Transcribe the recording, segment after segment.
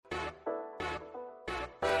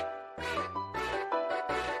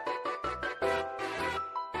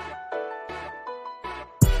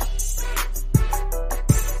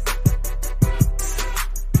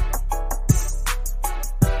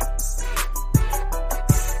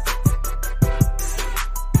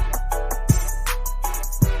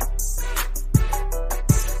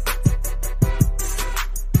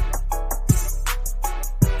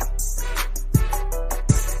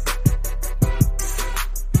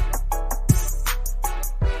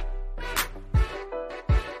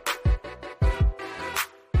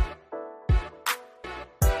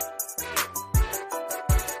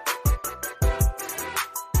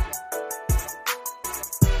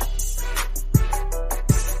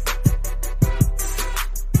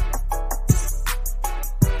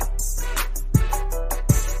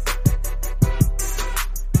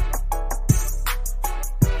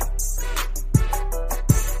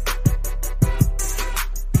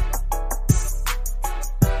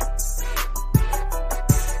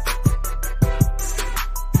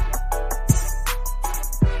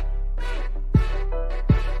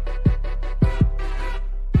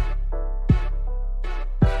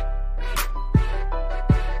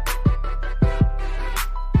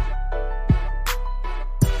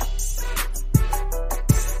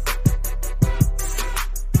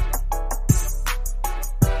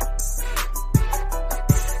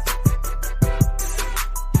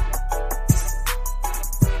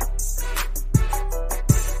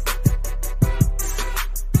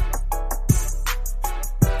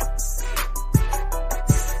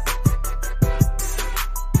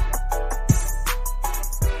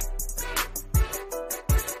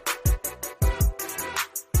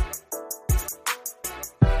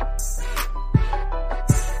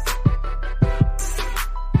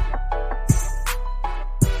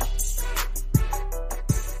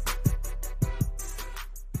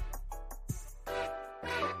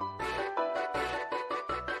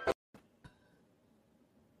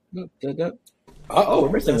Oh, we're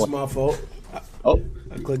missing That's one. my fault. Oh,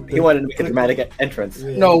 I clicked he wanted to make a dramatic entrance.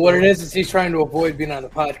 Yeah. No, what it is he's trying to avoid being on the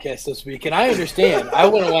podcast this week, and I understand. I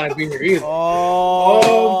wouldn't want to be here either.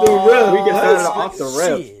 Off the rip. We can start it What? off the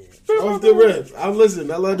rip. Shit. Off the rip. I'm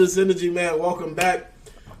listening. I love this energy, man. Welcome back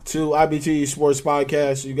to IBT Sports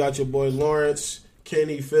Podcast. You got your boy Lawrence,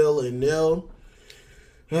 Kenny, Phil, and Neil.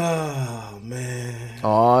 Oh man.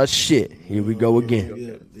 Oh shit! Here we go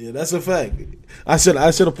again. Yeah, that's a fact. I should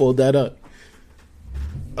have pulled that up.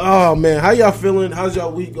 Oh man, how y'all feeling? How's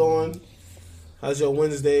y'all week going? How's your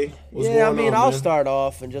Wednesday? What's Yeah, I going mean, on, I'll man? start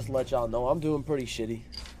off and just let y'all know I'm doing pretty shitty.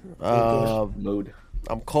 Mood.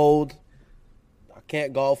 I'm cold. I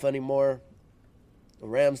can't golf anymore. The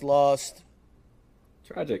Rams lost,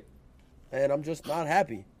 Tragic. and I'm just not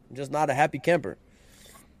happy. I'm just not a happy camper.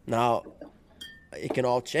 Now, it can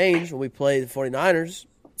all change when we play the 49ers,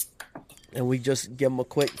 and we just give them a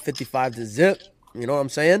quick 55 to zip. You know what I'm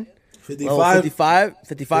saying? 55.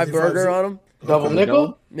 55 burger on them. Double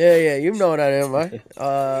nickel? Yeah, you know what I am, right?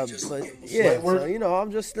 But yeah, Slight work. so, you know,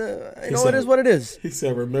 I'm just, it is what it is. He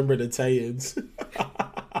said, "Remember the Titans."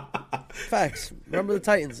 Facts. Remember the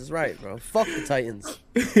Titans is right, bro. Fuck the Titans.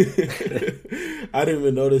 I didn't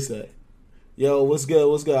even notice that. Yo, what's good?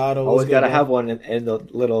 What's good, Otto? Always What's good, gotta man? have one in the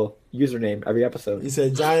little username every episode. He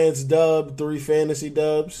said Giants dub, 3 fantasy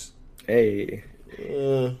dubs. Hey.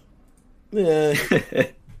 Yeah.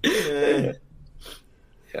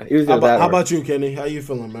 Yeah, he was How doing that. about you, Kenny? How you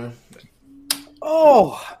feeling, man?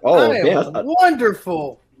 Oh, I am yeah.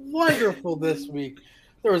 wonderful this week.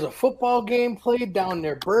 There was a football game played down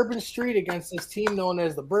near Bourbon Street against this team known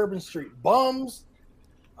as the Bourbon Street Bums.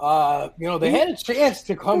 They had a chance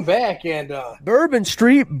to come back, and Bourbon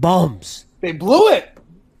Street bums. they blew it.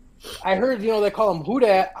 I heard, they call them Who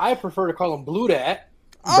Dat. I prefer to call them Blue Dat.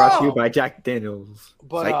 Brought to you by Jack Daniels.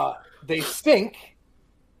 But Psych. they stink.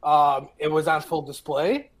 It was on full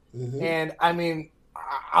display. Mm-hmm. And, I mean,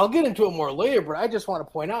 I'll get into it more later, but I just want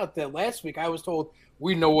to point out that last week I was told,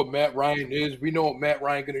 we know what Matt Ryan is. We know what Matt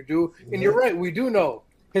Ryan going to do. And you're right, we do know.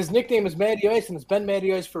 His nickname is Matty Ice, and it's been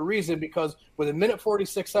Matty Ice for a reason because with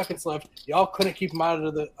 1:46 left, y'all couldn't keep him out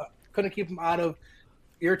of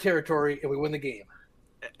your territory, and we win the game.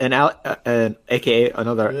 And AKA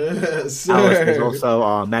another Yes, Alex sir. is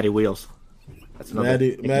also Matty Wheels. That's another.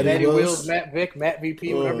 Matty Matty Wills. Wheels, Matt Vick, Matt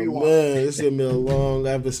VP, whatever you want. Man, this is gonna be a long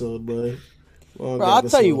episode, boy. Long Bro, I'll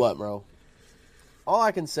tell you episode. what, bro. All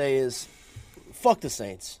I can say is, fuck the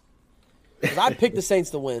Saints. Because I picked the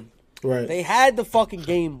Saints to win. Right, They had the fucking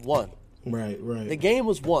game won. right. The game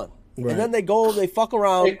was won. Right. And then they go, they fuck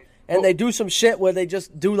around, Hey, and they do some shit where they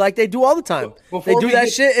just do like they do all the time. Before They do we that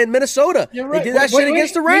get- shit in Minnesota. You're right. They did that Wait, shit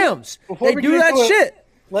against the wait. Rams. Before They we do get that into it, shit.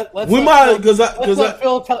 Let's We let might, Phil- because let's let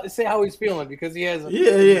Phil say how he's feeling because he hasn't.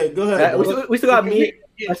 yeah. Go ahead. bro. We still got me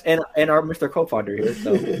Yeah. and our Mr. Co-founder here.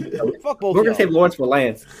 So Fuck both we're gonna y'all. save Lawrence for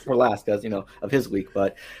last because of his week.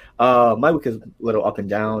 But my week is a little up and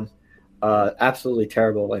down. Absolutely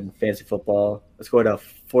terrible in fantasy football. I scored a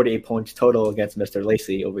 48 points total against Mr.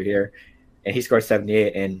 Lacey over here, and he scored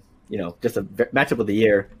 78. And just a matchup of the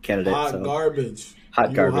year candidate. Hot so. garbage.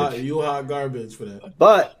 Hot garbage. You hot garbage for that.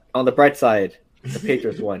 But on the bright side, the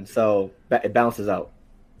Patriots won, so it balances out.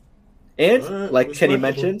 And All right, like Kenny respectable.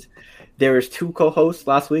 mentioned, there was 2 co-hosts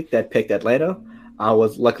last week that picked Atlanta. I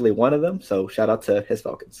was luckily one of them, so shout out to his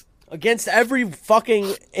Falcons. Against every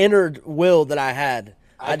fucking inner will that I had.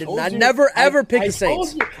 I told you- never ever I pick the told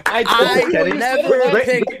Saints. you- I told I you when you said never it last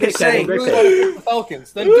picked week. the pick, Kenny, Saints. great You pick. wanna pick the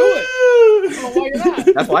Falcons? Then do it. I don't know why you're not.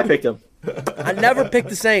 That's why I picked him. I never picked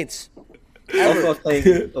the Saints. Also, I was playing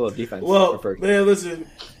a little defense. Well, preferred. man, listen.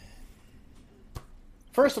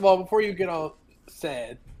 First of all, before you get all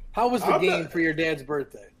sad, how was the I'm game not- for your dad's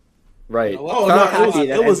birthday? Right. Oh So no, happy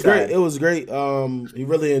it was and great. sad. It was great. He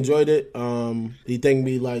really enjoyed it. He thanked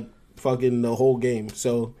me like fucking the whole game.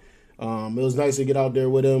 So it was nice to get out there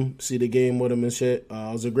with him, see the game with him and shit. It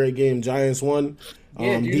was a great game. Giants won.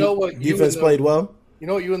 Yeah, do you know what you defense and the- played well? You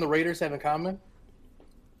know what you and the Raiders have in common?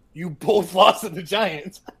 You both lost to the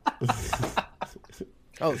Giants.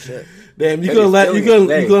 Oh shit. Damn, you Hey, couldn't let Philly, you couldn't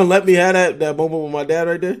hey. you couldn't let me have that moment with my dad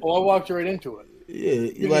right there. Oh, I walked you right into it. Yeah,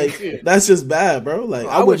 didn't like see it. that's just bad, bro. Like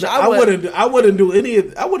I wish I would- I wouldn't do any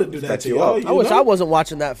of I wouldn't do that Set to you y'all. up. You I wish know? I wasn't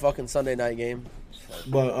watching that fucking Sunday night game.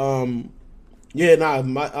 But yeah, nah. I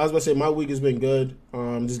was about to say my week has been good.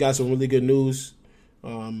 Just got some really good news.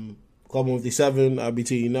 Club 157,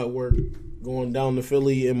 IBT Network, going down to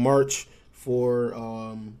Philly in March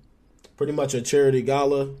for pretty much a charity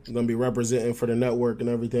gala. I'm gonna be representing for the network and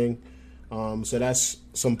everything. So that's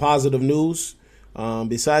some positive news.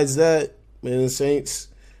 Besides that, man, the Saints.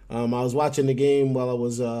 I was watching the game while I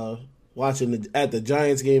was watching at the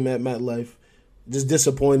Giants game at MetLife. Just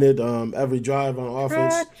disappointed. Every drive on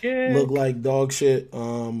offense looked like dog shit.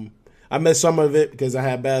 I missed some of it because I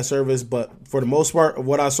had bad service, but for the most part,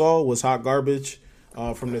 what I saw was hot garbage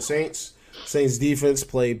from the Saints. Saints defense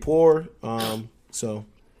played poor, so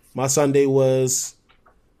my Sunday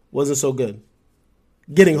wasn't so good.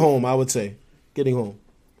 Getting home, I would say, getting home.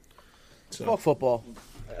 So. Fuck football.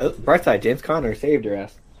 Bright side, James Conner saved your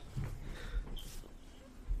ass.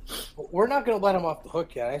 We're not going to let him off the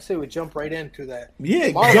hook yet. I say we jump right into that.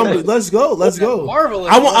 Yeah, let's go.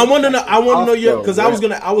 Marvelous. I want to know your because I was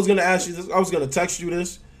gonna ask you this. I was gonna text you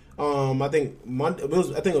this. I think Monday.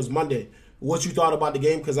 It was Monday. What you thought about the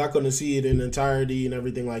game because I couldn't see it in entirety and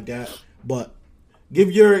everything like that. But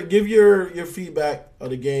give your feedback of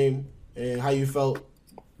the game and how you felt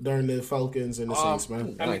during the Falcons and the Saints,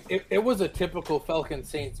 man. I mean, it was a typical Falcons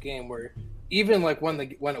Saints game where even like when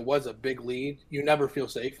it was a big lead, you never feel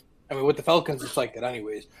safe. I mean, with the Falcons, it's like that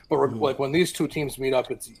anyways. But like when these two teams meet up,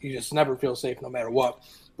 you just never feel safe no matter what.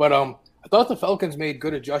 But I thought the Falcons made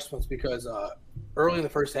good adjustments because early in the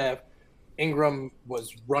first half, Ingram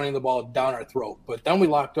was running the ball down our throat. But then we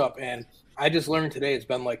locked up, and I just learned today it's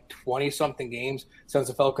been like 20-something games since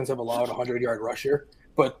the Falcons have allowed a 100-yard rusher.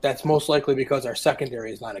 But that's most likely because our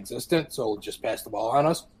secondary is non-existent, so we'll just pass the ball on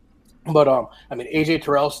us. But, I mean, A.J.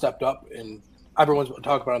 Terrell stepped up, and everyone's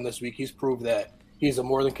talking about him this week. He's proved that he's a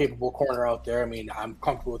more than capable corner out there. I mean, I'm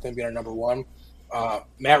comfortable with him being our number one.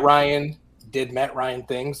 Matt Ryan did Matt Ryan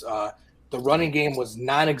things. The running game was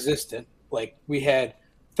non-existent. Like, we had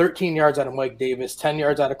 13 yards out of Mike Davis, 10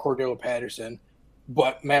 yards out of Cordero Patterson,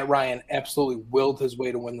 but Matt Ryan absolutely willed his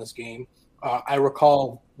way to win this game. I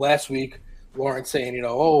recall last week Lawrence saying,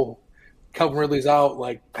 Calvin Ridley's out,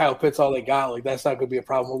 like Kyle Pitts all they got, like that's not going to be a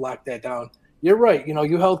problem. We'll lock that down. You're right.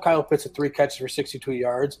 You held Kyle Pitts at 3 catches for 62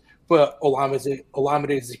 yards, but Olamide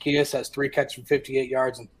Zaccheaus has 3 catches for 58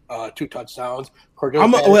 yards and 2 touchdowns.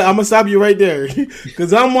 I'm going to stop you right there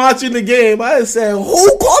because I'm watching the game. I said,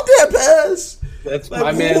 who caught that pass? That's like,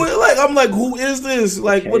 my man. I'm like, who is this?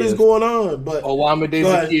 Like, what is going on? But Olamide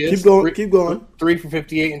Zaccheaus. Keep going. 3 for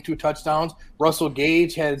 58 and 2 touchdowns. Russell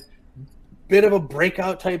Gage had bit of a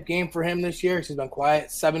breakout type game for him this year. He's been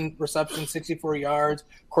quiet. 7 receptions, 64 yards.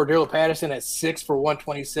 Cordero Patterson at 6 for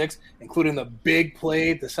 126, including the big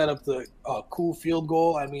play to set up the cool field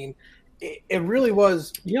goal. I mean, it really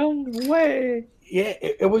was Young way. Yeah,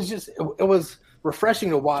 it was refreshing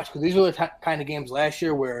to watch because these were the kind of games last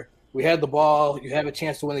year where we had the ball, you have a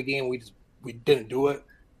chance to win the game, we didn't do it.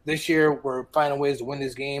 This year we're finding ways to win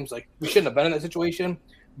these games. Like we shouldn't have been in that situation,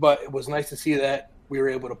 but it was nice to see that we were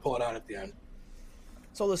able to pull it out at the end.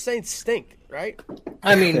 So the Saints stink, right?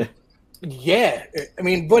 I mean, yeah. I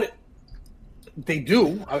mean, but they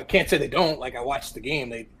do. I can't say they don't. Like, I watched the game.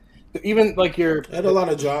 They even like your had a lot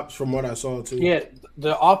of drops from what I saw too. Yeah,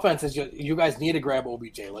 the offense is just you guys need to grab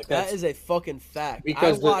OBJ. Like that is a fucking fact.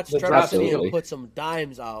 Because I watched Trevor Siemian put some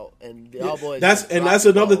dimes out, and the Cowboys. That's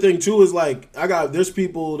another thing too. Is like there's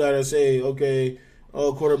people that are saying, okay,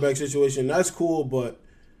 quarterback situation. That's cool, but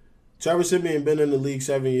Trevor Siemian been in the league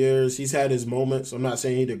 7 years. He's had his moments. I'm not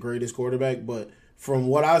saying he's the greatest quarterback, but from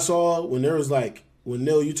what I saw, when Neil,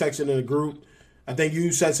 you texted in the group, I think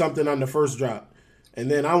you said something on the first drop. And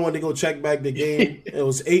then I wanted to go check back the game. It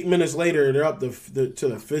was 8 minutes later. They're up to the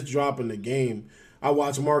 5th drop in the game. I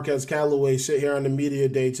watched Marquez Callaway sit here on the media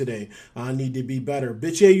day today. I need to be better.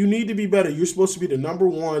 Bitch, yeah, you need to be better. You're supposed to be the number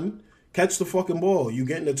one. Catch the fucking ball. You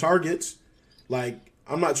getting the targets. Like,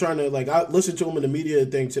 I'm not trying to, I listened to him in the media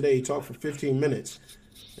thing today. He talked for 15 minutes.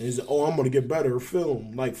 And he's like, I'm going to get better.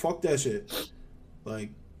 Film. Like, fuck that shit. Like,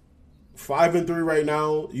 5-3 right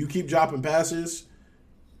now. You keep dropping passes.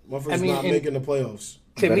 Motherfucker's not making the playoffs.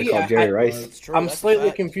 To me, I'm That's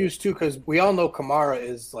slightly confused, too, because we all know Kamara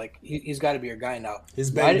is, he's got to be your guy now.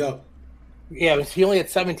 He's banged up. Yeah, he only had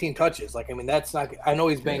 17 touches. That's not – I know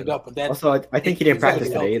he's banged up, but that's – Also, I think he didn't practice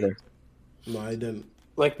today either. No, I didn't.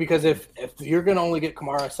 Because if you're going to only get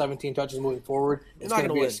Kamara 17 touches moving forward, it's going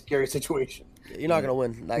to be a scary situation. You're not going to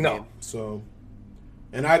win that game. So,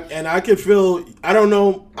 and I can feel. I don't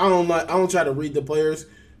know. I don't try to read the players,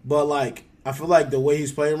 but I feel like the way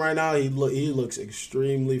he's playing right now, he looks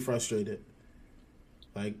extremely frustrated.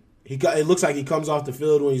 It looks like he comes off the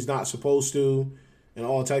field when he's not supposed to, and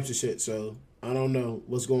all types of shit. So I don't know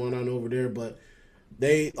what's going on over there, but.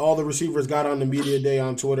 All the receivers got on the media day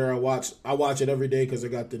on Twitter. I watch it every day because I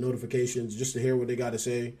got the notifications just to hear what they got to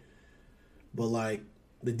say. But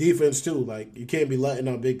the defense too, you can't be letting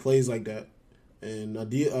out big plays like that. And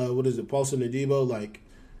Paulson Adebo,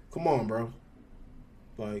 come on, bro.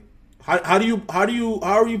 How are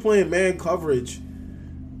you playing man coverage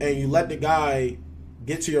and you let the guy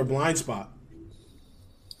get to your blind spot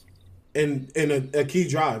in a key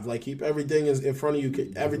drive. Like keep everything is in front of you,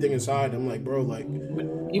 keep everything inside. I'm like, bro, like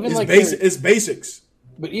Even it's like it's basics.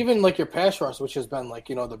 But even like your pass rush, which has been like,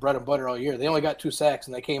 the bread and butter all year, they only got 2 sacks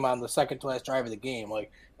and they came on the second to last drive of the game.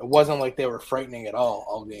 Like it wasn't like they were frightening at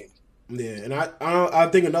all game. Yeah, and I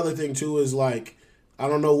think another thing too is like I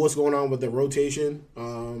don't know what's going on with the rotation.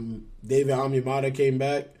 David Amimata came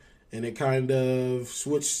back and it kind of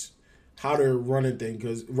switched how they're running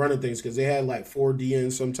things because they had like 4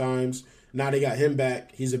 DNs sometimes. Now they got him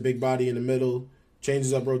back. He's a big body in the middle.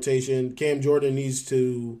 Changes up rotation. Cam Jordan needs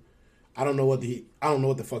to. I don't know what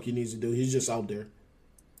the fuck he needs to do. He's just out there.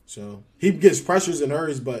 So he gets pressures and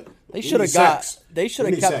hurries, but They should have kept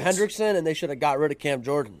Hendrickson and they should have got rid of Cam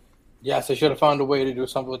Jordan. Yes, they should have found a way to do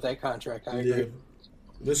something with that contract. I agree. Yeah.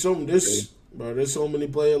 There's so many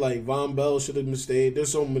players like Von Bell should have stayed.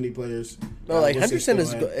 There's so many players. No, like Hendrickson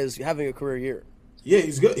is having a career year. Yeah,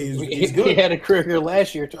 he's good. He's good. He had a career year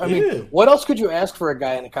last year. I mean, what else could you ask for a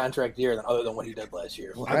guy in a contract year other than what he did last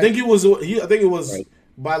year? I think it was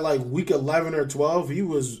by like week 11 or 12. He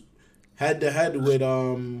was head to head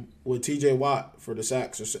with T.J. Watt for the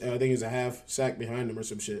sacks. I think he's a half sack behind him or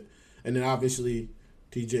some shit. And then obviously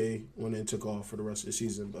T.J. went and took off for the rest of the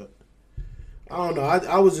season. But I don't know.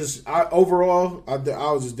 I was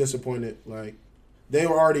just disappointed. Like they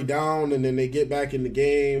were already down, and then they get back in the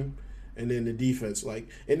game. And then the defense,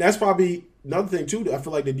 and that's probably another thing too. I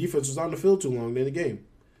feel like the defense was on the field too long in the game.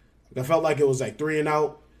 I felt like it was like 3 and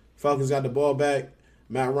out. Falcons got the ball back.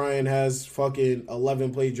 Matt Ryan has fucking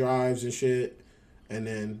 11 play drives and shit, and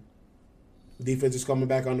then defense is coming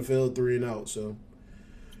back on the field 3 and out. So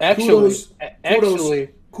kudos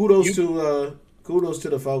to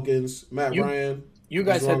the Falcons. Matt Ryan. You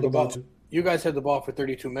guys had the ball. You guys had the ball for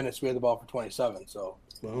 32 minutes. We had the ball for 27. So.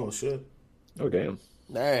 Oh shit. Oh damn.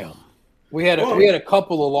 Damn. We had a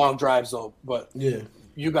couple of long drives though, but yeah,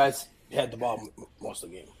 you guys had the ball most of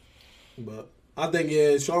the game. But I think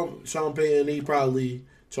Sean Payton, he probably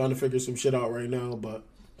trying to figure some shit out right now. But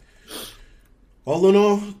all in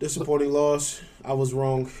all, disappointing loss. I was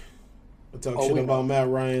wrong. I talk shit about Matt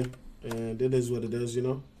Ryan, and it is what it is,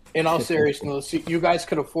 In all seriousness, you guys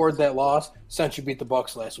could afford that loss since you beat the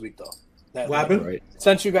Bucs last week, though. What happened? Right.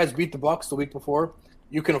 Since you guys beat the Bucs the week before,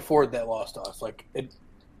 you can afford that loss to us.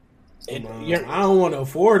 I don't want to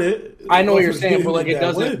afford it. I know what you're saying, but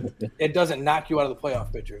it doesn't knock you out of the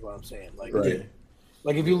playoff picture. Is what I'm saying. Like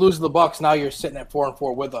if you lose the Bucs, now you're sitting at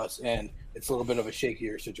 4-4 with us, and it's a little bit of a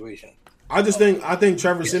shakier situation. I think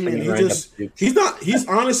Trevor Siemian, he's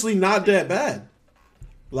honestly not that bad.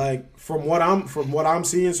 Like from what I'm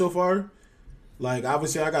seeing so far, like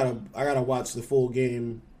obviously I gotta watch the full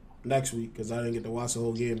game next week because I didn't get to watch the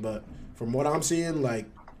whole game. But from what I'm seeing, like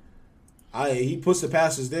he puts the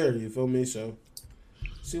passes there. You feel me? So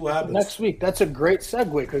see what happens next week. That's a great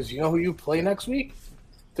segue because you know who you play next week?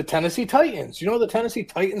 The Tennessee Titans. You know the Tennessee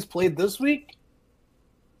Titans played this week?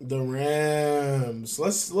 The Rams.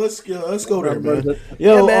 Let's go there, man.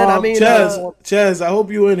 Yo, yeah, man. Chaz, I hope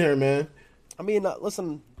you in here, man. I mean,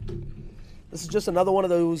 listen. This is just another one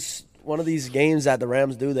of these games that the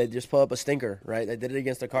Rams do. They just put up a stinker, right? They did it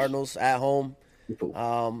against the Cardinals at home.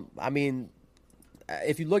 I mean,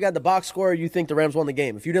 if you look at the box score, you think the Rams won the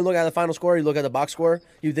game. If you didn't look at the final score, you look at the box score,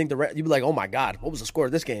 you'd be like, oh my God, what was the score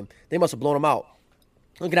of this game? They must have blown them out.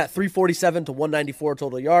 Looking at 347 to 194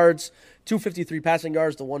 total yards, 253 passing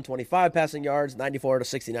yards to 125 passing yards, 94 to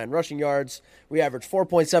 69 rushing yards. We averaged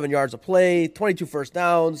 4.7 yards a play, 22 first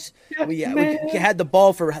downs. We had the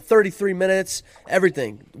ball for 33 minutes,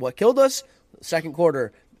 everything. What killed us? Second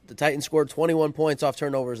quarter, the Titans scored 21 points off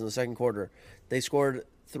turnovers in the second quarter. They scored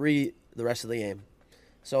 3 the rest of the game.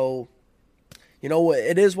 So,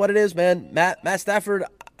 it is what it is, man. Matt Stafford,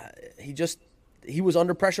 he was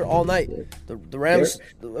under pressure all night. The Rams,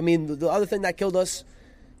 I mean, the other thing that killed us,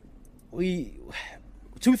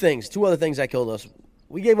 two other things that killed us.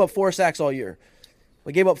 We gave up 4 sacks all year.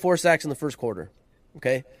 We gave up 4 sacks in the first quarter,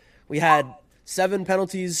 okay? We had 7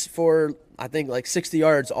 penalties for, I think, like 60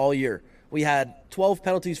 yards all year. We had 12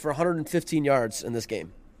 penalties for 115 yards in this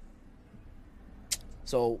game.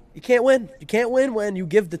 So you can't win. You can't win when you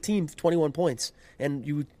give the team 21 points and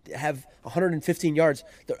you have 115 yards.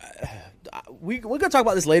 We're going to talk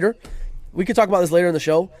about this later. We can talk about this later in the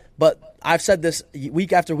show, but I've said this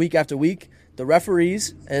week after week after week. The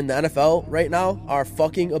referees in the NFL right now are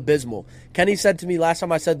fucking abysmal. Kenny said to me last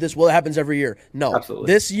time I said this, well, it happens every year. No,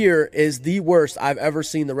 absolutely. This year is the worst I've ever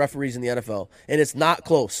seen the referees in the NFL, and it's not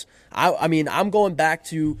close. I mean, I'm going back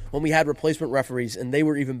to when we had replacement referees, and they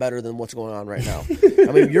were even better than what's going on right now.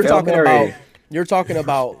 I mean, you're talking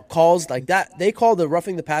about calls like that. They called the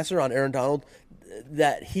roughing the passer on Aaron Donald.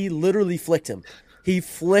 that he literally flicked him. He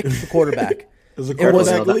flicked the quarterback.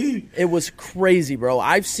 It was crazy, bro.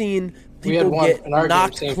 I've seen people get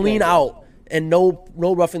knocked clean out and no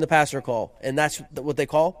roughing the passer call, and that's what they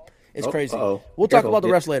call. It's crazy. We'll talk about the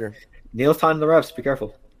refs later. Neil's time the refs. Be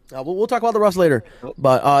careful. We'll talk about the refs later.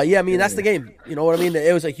 But, yeah, I mean, that's the game. You know what I mean?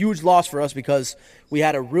 It was a huge loss for us because we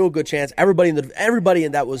had a real good chance. Everybody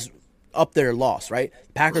in that was up there lost, right?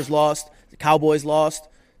 The Packers lost. The Cowboys lost.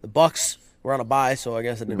 The Bucks were on a bye, so I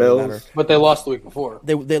guess it didn't really matter. But they lost the week before.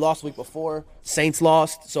 They lost the week before. Saints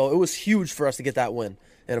lost. So it was huge for us to get that win.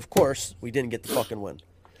 And, of course, we didn't get the fucking win.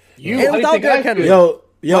 Without Derrick Henry.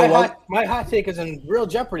 My hot take is in real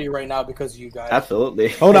jeopardy right now because of you guys. Absolutely.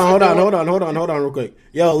 Hold on real quick.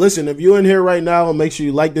 Yo, listen, if you're in here right now, make sure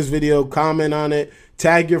you like this video, comment on it,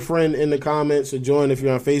 tag your friend in the comments, or join if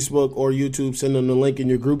you're on Facebook or YouTube, send them the link in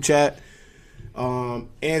your group chat.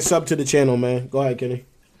 And sub to the channel, man. Go ahead, Kenny.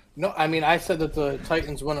 No, I mean, I said that the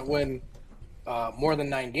Titans wouldn't win more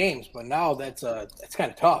than 9 games, but now that's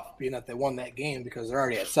kind of tough, being that they won that game because they're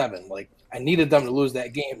already at 7. Like, I needed them to lose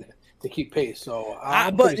that game to keep pace. So,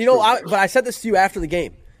 but I said this to you after the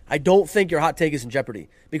game. I don't think your hot take is in jeopardy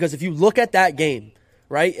because if you look at that game,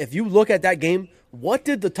 right? If you look at that game, what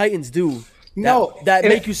did the Titans do that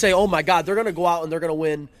make you say, "Oh my God, they're going to go out and they're going to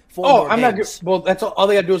win 4 more games"? Not. Well, that's all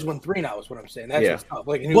they got to do is win 3 now. Is what I'm saying. That's what's tough.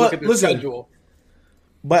 Like, you look at their schedule.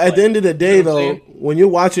 But at the end of the day, though, when you're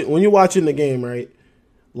watching the game, right?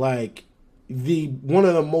 Like one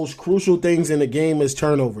of the most crucial things in the game is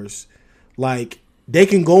turnovers. Like they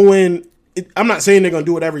can go in. I'm not saying they're gonna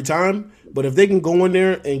do it every time, but if they can go in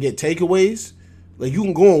there and get takeaways, like you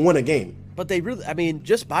can go and win a game. But they really, I mean,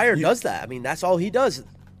 just Bayer does that. I mean, that's all he does.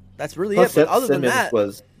 That's really it. But other than that,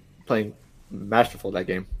 was playing masterful that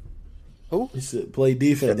game. Who? He said play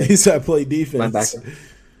defense. He said play defense.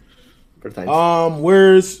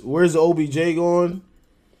 Where's OBJ going?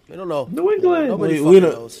 I don't know. New England. Nobody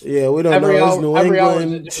knows. Yeah, we don't know. It's New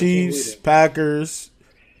England, Chiefs, Packers.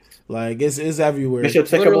 Like it's everywhere.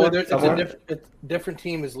 A different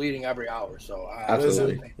team is leading every hour. So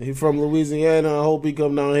absolutely, he's from Louisiana. I hope he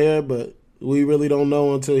come down here, but we really don't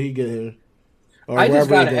know until he get here. I just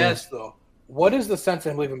gotta ask though, what is the sense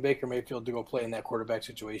in leaving Baker Mayfield to go play in that quarterback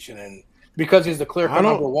situation? And because he's the clear-cut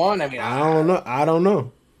number one, I mean, I don't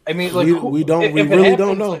know. I mean, like we really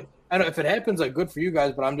don't know. Like, I know if it happens, like good for you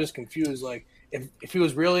guys, but I'm just confused. Like if he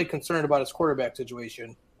was really concerned about his quarterback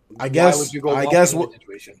situation, why would you go in that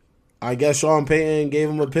situation? I guess Sean Payton gave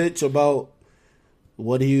him a pitch about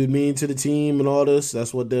what he would mean to the team and all this.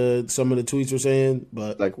 That's what some of the tweets were saying,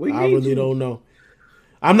 but I really don't know.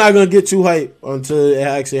 I'm not gonna get too hyped until it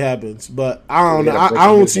actually happens, but I don't know. I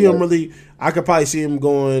don't see him really. I could probably see him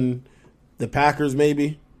going the Packers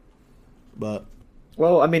maybe, but.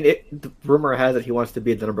 Well, I mean, the rumor has it he wants to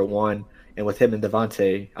be the number 1, and with him and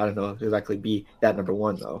Devontae, I don't know exactly be that number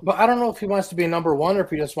 1 though. But I don't know if he wants to be a number 1 or if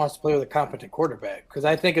he just wants to play with a competent quarterback. Because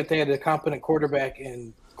I think if they had a competent quarterback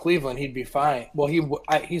in Cleveland, he'd be fine. Well,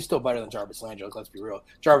 he's still better than Jarvis Landry. Let's be real.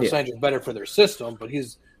 Jarvis Landry is better for their system, but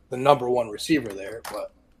he's the number 1 receiver there.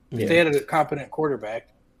 But if they had a competent quarterback,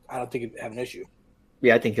 I don't think he'd have an issue.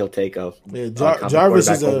 Yeah, I think he'll take a Jarvis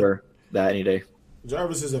is over that any day.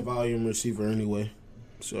 Jarvis is a volume receiver anyway.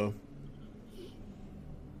 So,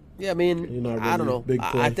 yeah, I mean, I don't know.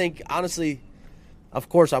 I think, honestly, of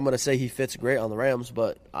course, I'm going to say he fits great on the Rams,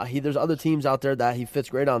 but there's other teams out there that he fits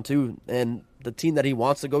great on too, and the team that he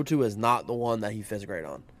wants to go to is not the one that he fits great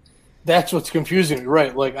on. That's what's confusing me,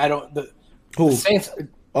 right? Like, the Saints.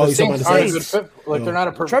 The Saints aren't a good fit. Like, they're not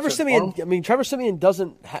a perfect Trevor fit Siemian. I mean, Trevor Siemian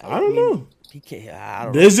doesn't. I don't know. He can't. I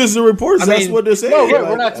don't know. There's just the reports. That's what they're saying. No,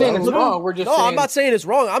 we're not saying it's wrong. We're just saying. I'm not saying it's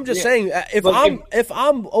wrong. I'm just saying if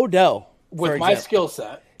I'm Odell with my skill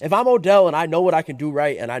set, if I'm Odell and I know what I can do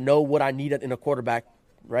right and I know what I need in a quarterback,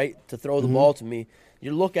 right, to throw the ball to me, I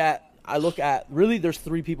look at really there's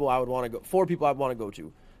 4 people I'd want to go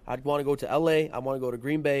to. I'd want to go to LA, I want to go to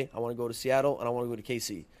Green Bay, I want to go to Seattle, and I want to go to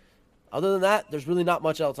KC. Other than that, there's really not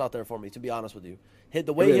much else out there for me, to be honest with you. Hit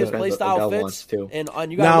the way his play style fits,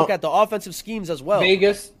 and you got to look at the offensive schemes as well.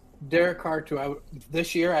 Vegas, Derek Carr too.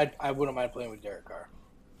 This year, I wouldn't mind playing with Derek Carr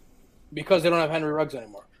because they don't have Henry Ruggs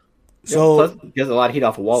anymore. So he has a lot of heat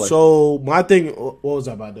off of Waller. So my thing, what was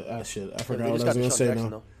I about to? Shit, I forgot what I was going to say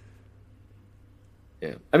now.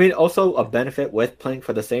 Yeah, I mean, also a benefit with playing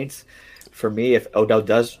for the Saints, for me, if Odell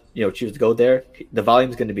does choose to go there, the volume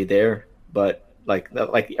is going to be there, but like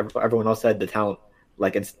everyone else said, the talent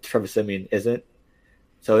Trevor Siemian isn't.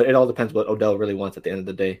 So it all depends what Odell really wants at the end of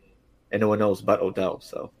the day, and no one knows but Odell.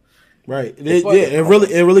 So, right,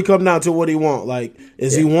 it really comes down to what he want. Like,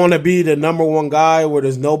 is he want to be the number 1 guy where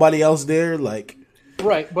there's nobody else there? Like,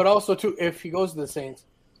 Right, but also too, if he goes to the Saints,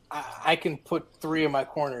 I can put 3 of my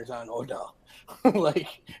corners on Odell,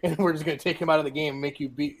 and we're just gonna take him out of the game, and make you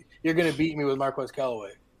beat. You're gonna beat me with Marquez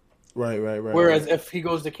Callaway. Right. Whereas if he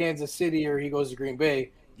goes to Kansas City or he goes to Green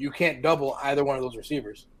Bay, you can't double either one of those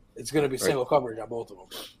receivers. It's gonna be single coverage on both of them.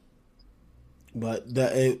 But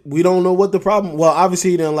we don't know what the problem. Well,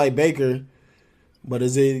 obviously he didn't like Baker, but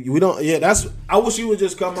is it? We don't. Yeah, that's. I wish he would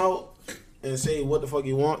just come out and say what the fuck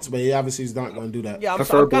he wants, but he obviously is not going to do that. Yeah, I'm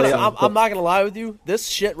not going to lie with you. This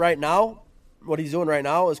shit right now, what he's doing right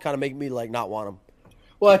now, is kind of making me like not want him.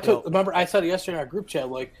 Well, remember I said it yesterday in our group chat.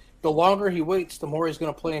 Like the longer he waits, the more he's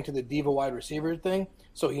going to play into the diva wide receiver thing.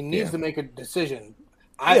 So he needs to make a decision.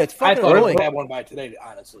 It's fucking I annoying. thought have one by today,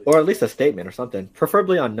 honestly, or at least a statement or something,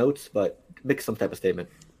 preferably on notes, but make some type of statement.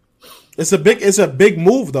 It's a big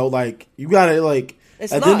move though. Like you got to like.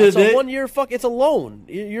 It's at not. the end of It's the day, a 1 year It's a loan.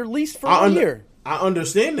 You're leased for 1 year. I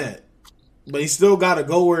understand that, but he still got to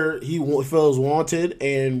go where he feels wanted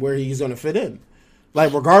and where he's going to fit in.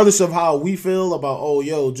 Like regardless of how we feel about,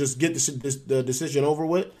 just get the decision over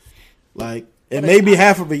with. Like it may be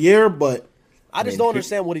half of a year, but I just don't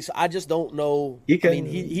understand what he's. I just don't know.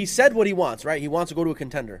 He said what he wants, right? He wants to go to a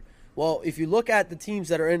contender. Well, if you look at the teams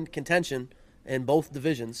that are in contention in both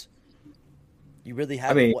divisions, you really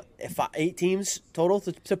have 8 teams total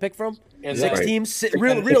to pick from. And 6 right. teams,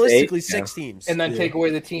 realistically, 8, 6 teams, and then take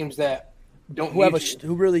away the teams that don't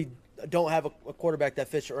who really don't have a quarterback that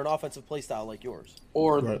fits or an offensive play style like yours,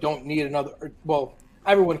 or don't need another. Well,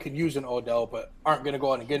 everyone could use an Odell, but aren't going to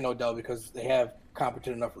go out and get an Odell because they have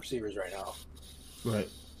competent enough receivers right now. Right,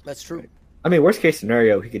 that's true. I mean, worst case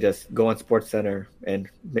scenario, he could just go on SportsCenter and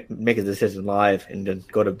make a decision live, and then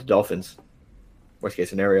go to the Dolphins. Worst case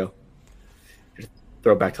scenario, just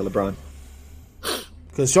throw it back to LeBron.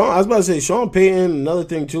 Because I was about to say Sean Payton. Another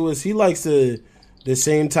thing too is he likes the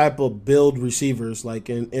same type of build receivers like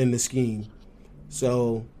in the scheme.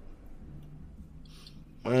 So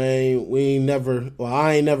I ain't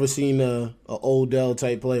never seen a Odell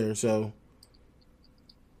type player. So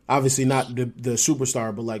obviously not the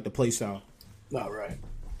superstar, but like the play style. Not right.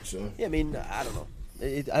 So yeah, I mean, I don't know.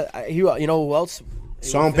 You know who else?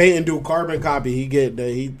 Sean Payton do carbon copy. He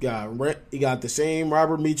got the same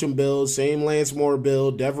Robert Meacham build, same Lance Moore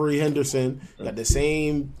build, Devery Henderson, got the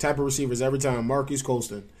same type of receivers every time. Marquise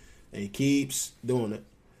Colston, and he keeps doing it.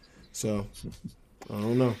 So I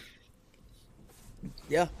don't know.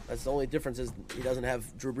 Yeah, that's the only difference is he doesn't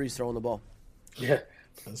have Drew Brees throwing the ball. Yeah,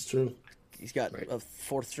 that's true. He's got a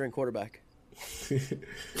 4th string quarterback,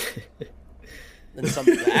 and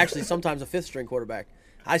sometimes a 5th string quarterback.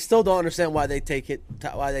 I still don't understand why they take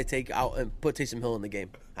out and put Taysom Hill in the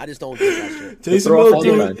game. I just don't get that shit. Taysom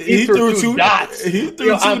Hill threw 2 dots. He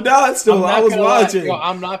threw 2 dots. Though I was watching.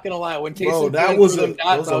 I'm not gonna lie. When Taysom those threw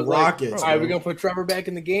dots, a rocket. All right, we're gonna put Trevor back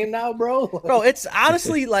in the game now, bro. Bro, it's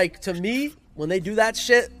honestly like to me when they do that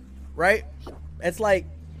shit, right? It's like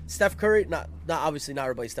Steph Curry. Not obviously not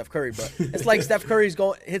everybody's Steph Curry, but it's like Steph Curry's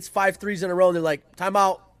hits 5 threes in a row, and they're like,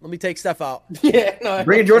 timeout. Let me take Steph out. Yeah, no,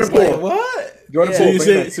 Bring in Jordan Poole. What? Jordan Poole.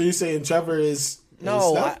 So you're saying Trevor is?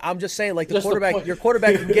 No, I'm just saying like the quarterback. Your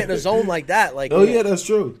quarterback can get in a zone like that. Like, oh yeah, that's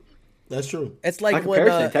true. That's true. It's like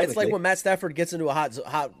when Matt Stafford gets into a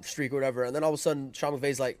hot streak or whatever, and then all of a sudden Sean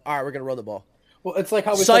McVay's like, all right, we're gonna run the ball. Well, it's like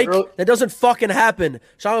how we Psych, said earlier. that doesn't fucking happen.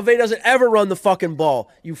 Sean McVay doesn't ever run the fucking ball.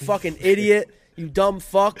 You fucking idiot. You dumb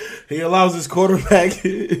fuck. He allows his quarterback.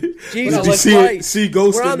 Jesus Christ. See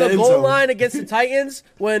ghost we're in on the the end goal zone. line against the Titans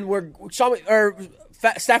when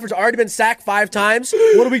Stafford's already been sacked 5 times.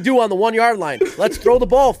 What do we do on the 1 yard line? Let's throw the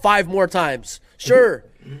ball 5 more times. Sure.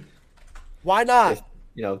 Why not?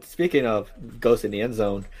 Speaking of ghosts in the end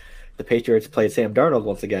zone, the Patriots played Sam Darnold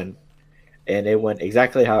once again, and it went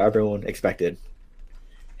exactly how everyone expected.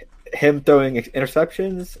 Him throwing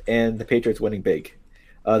interceptions and the Patriots winning big.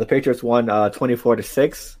 The Patriots won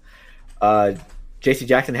 24-6. J.C.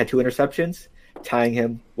 Jackson had 2 interceptions, tying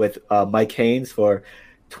him with Mike Haynes for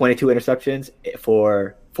 22 interceptions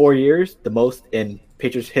for 4 years, the most in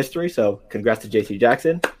Patriots history. So congrats to J.C.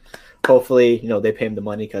 Jackson. Hopefully, they pay him the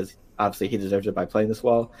money because obviously he deserves it by playing this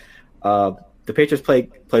well. The Patriots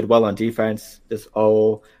played well on defense this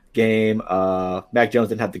whole game. Mac Jones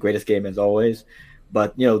didn't have the greatest game as always,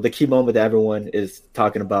 but the key moment that everyone is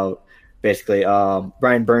talking about. Basically,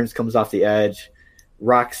 Brian Burns comes off the edge,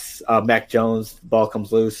 rocks Mac Jones, ball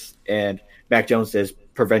comes loose, and Mac Jones is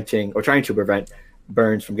trying to prevent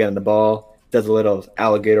Burns from getting the ball, does a little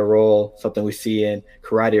alligator roll, something we see in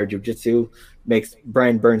karate or jiu-jitsu, makes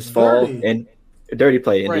Brian Burns fall, and a dirty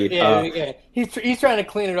play indeed. Right, yeah. He's trying to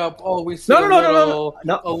clean it up. Oh, we see no. A little.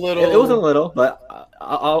 It wasn't a little, but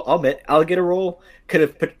I'll admit, alligator roll could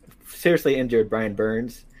have seriously injured Brian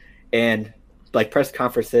Burns, and like press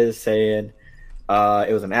conferences saying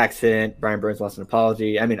it was an accident. Brian Burns wants an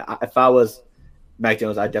apology. I mean, if I was Mac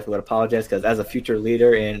Jones, I definitely would apologize because as a future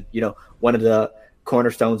leader and one of the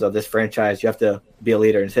cornerstones of this franchise, you have to be a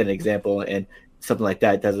leader and set an example, and something like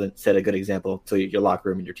that doesn't set a good example to your locker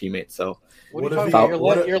room and your teammates. So, what are you talking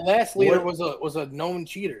about? Your last leader was a known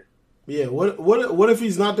cheater. Yeah. What if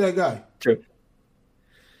he's not that guy? True.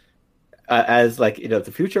 As like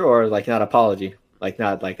the future, or like not apology, like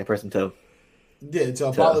not like the person to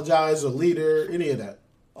apologize, a leader, any of that.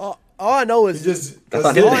 All I know is just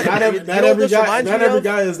not every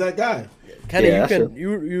guy is that guy. Kenny, you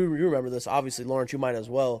remember this? Obviously, Lawrence, you might as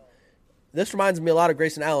well. This reminds me a lot of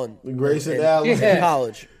Grayson Allen. In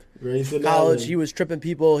college. Grayson Allen. He was tripping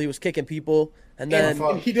people. He was kicking people, and then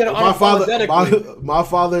he did it unapologetically. My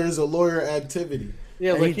father is a lawyer activity.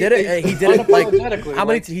 Yeah, like he did it. He did it like how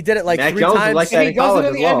many? He did it like Mac 3 Jones times. like that in college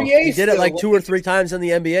as well. He did it like 2 or 3 times in the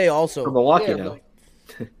NBA. Also, from Milwaukee now.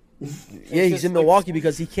 Yeah, he's in Milwaukee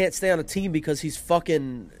because he can't stay on a team because he's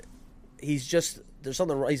just there's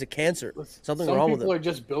something wrong. He's a cancer. Something wrong with him. Some people are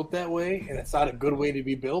just built that way, and it's not a good way to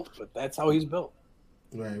be built, but that's how he's built.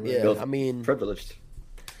 Right. Yeah, I mean, privileged.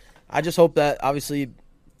 I just hope that obviously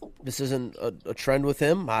this isn't a trend with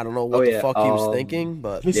him. I don't know what the fuck he was thinking,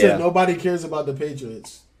 but he said nobody cares about the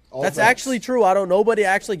Patriots. That's actually true. Nobody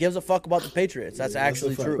actually gives a fuck about the Patriots. That's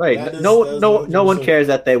actually true. Right. No one cares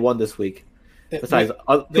that they won this week. Besides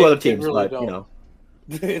 2 other teams, really but don't.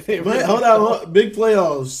 Hold on, big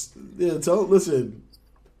playoffs. Yeah, listen.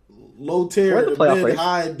 Low tier, mid,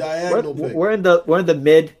 high, diagonal pick. We're in the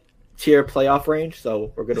mid tier playoff range,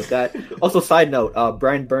 so we're good with that. Also, side note,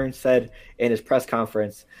 Brian Burns said in his press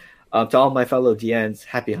conference to all my fellow GNs,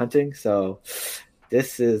 happy hunting. So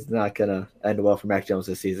this is not gonna end well for Mac Jones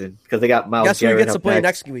this season because they got Myles Garrett. Guess who gets to play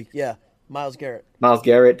next week? Yeah, Myles Garrett.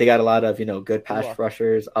 They got a lot of good pass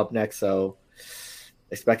rushers up next, so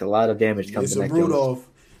expect a lot of damage to come to Mac Jones.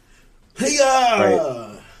 Hey,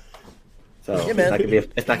 right. So it's not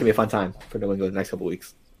gonna be a fun time for New England the next couple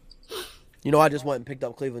weeks. I just went and picked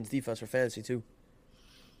up Cleveland's defense for fantasy too.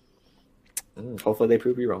 Hopefully they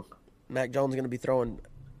prove you wrong. Mac Jones is gonna be throwing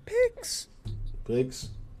picks. Hey,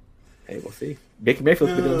 we'll see. Baker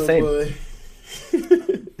Mayfield's been doing the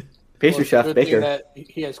same. Pastry chef Baker. That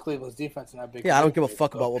he has Cleveland's defense, not Baker. Yeah, I don't give a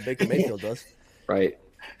fuck about what Baker Mayfield does. Right.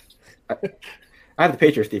 I have the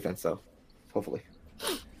Patriots defense, so hopefully.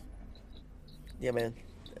 Yeah, man.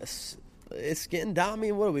 It's getting down. I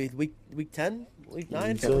mean, what are we? Week 10? Week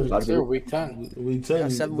 9? Week 10. Week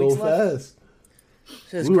 10. 7 weeks left.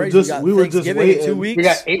 It's we crazy. We were just waiting. 2 weeks. We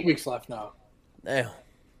got 8 weeks left now. Damn.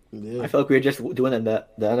 Yeah. I feel like we were just doing the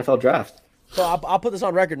NFL draft. So I'll put this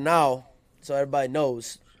on record now, so everybody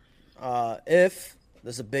knows. If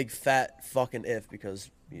there's a big fat fucking if,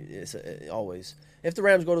 because it's always. If the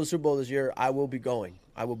Rams go to the Super Bowl this year, I will be going.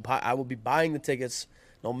 I will be buying the tickets,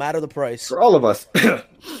 no matter the price. For all of us.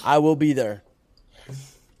 I will be there.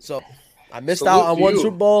 So I missed out on one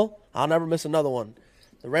Super Bowl. I'll never miss another one.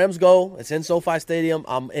 The Rams go. It's in SoFi Stadium.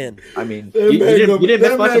 I'm in. I mean, you didn't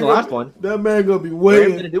miss much in the last one. That man gonna be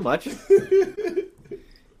waiting. Didn't do much. It's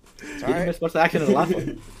You didn't miss much action in the last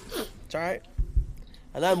one. It's all right.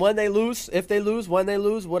 And then when they lose,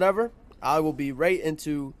 whatever, I will be right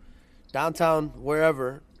into downtown,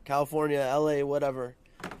 wherever, California, LA, whatever,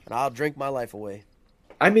 and I'll drink my life away.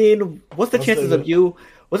 I mean, what's the chances of you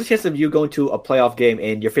going to a playoff game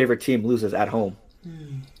and your favorite team loses at home?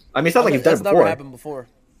 I mean, it's not like you've done it before. That's never happened before.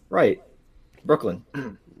 Right. Brooklyn.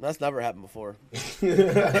 That's never happened before.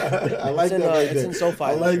 I like that. It's in SoFi.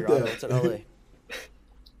 I like that. It's in LA.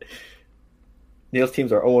 Neil's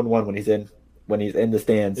teams are 0-1 when he's in the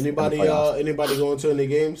stands. Anybody going to any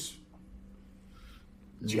games?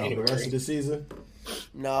 January. The rest of the season?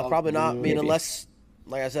 No, probably not. I mean, unless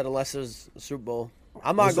there's a Super Bowl.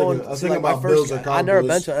 I'm not I was thinking about Bills or Cowboys. I've never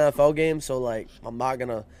been to an NFL game, so I'm not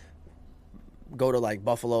gonna go to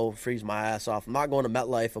Buffalo, freeze my ass off. I'm not going to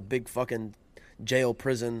MetLife, a big fucking jail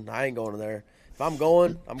prison. I ain't going there. If I'm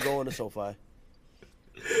going to SoFi.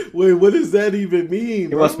 Wait, what does that even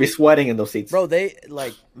mean? You must be sweating in those seats, bro. They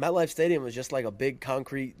MetLife Stadium is just like a big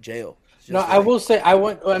concrete jail. No, I will say I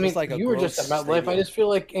went. I mean, you were just at MetLife. Stadium. I just feel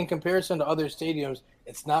like in comparison to other stadiums,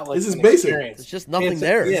 it's not like this is basic. Experience. It's just nothing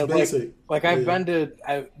there. Yeah, basic. I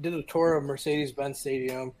did a tour of Mercedes-Benz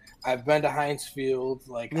Stadium. I've been to Heinz Field.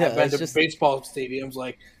 I've been to baseball stadiums.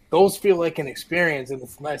 Those feel like an experience, and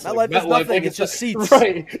it's nice. MetLife is nothing. It's just seats.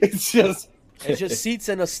 Right. It's just seats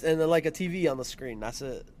and a TV on the screen. That's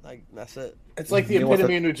it. That's it. It's like the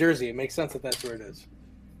epitome of New Jersey. It makes sense that that's where it is.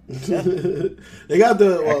 Yeah. They got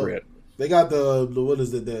the what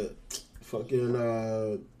is it? The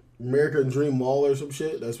fucking American Dream Mall or some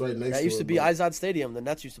shit. That's right next to That it. used to be but- Izod Stadium. The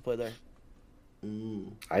Nets used to play there.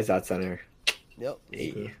 Izod Center. Yep.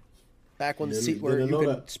 Okay. Back when the Didn't- seat where didn't you know could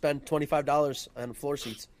that. spend $25 on floor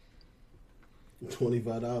seats.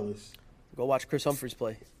 $25. Go watch Chris Humphries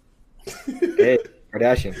play. Hey,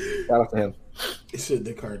 Kardashian. Shout out to him. It said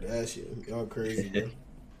the Kardashian. Y'all crazy, bro.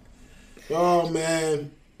 Oh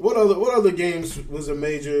man. What other games was a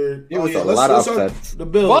major? It was a let's- lot of let's talk upsets. The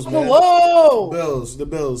Bills, man. Buffalo.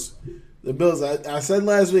 The Bills. I said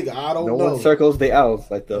last week I don't No know. one circles the L's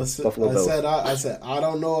like the I said, Buffalo I Bills. said I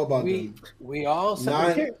don't know about We them. we all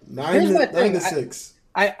said Nine here's my to thing. 6.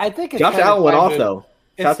 I think it's Josh kinda Allen went time off to- though.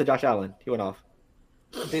 Shout out it's- to Josh Allen. He went off.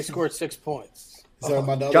 They scored 6 points. You talking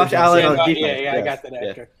about the other Josh Bills? Allen Yeah, on I defense, yes, got that yeah.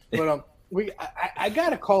 after. But I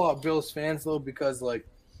gotta call out Bills fans though because like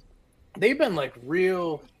they've been like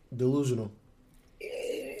real, Delusional.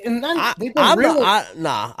 and then they've been I'm real.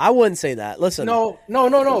 not, I wouldn't say that. Listen. No.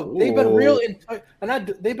 They've been Ooh. real,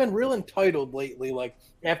 they've been real entitled lately. Like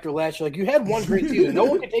after last year, like you had one great season, no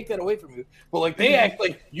one can take that away from you. But like they act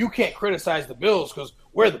like you can't criticize the Bills because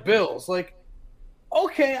we're the Bills. Like,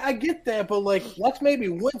 okay, I get that, but like let's maybe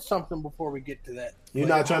win something before we get to that. You're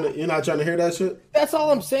Like, not trying to hear that shit? That's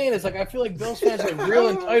all I'm saying. Is like I feel like Bills fans are real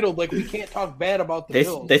entitled. Like we can't talk bad about the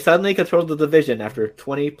Bills. They suddenly controlled the division after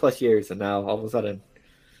 20 plus years, and now all of a sudden,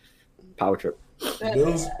 power trip.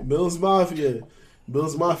 Bills Mafia.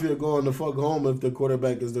 Bills Mafia going the fuck home if the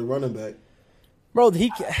quarterback is the running back. Bro,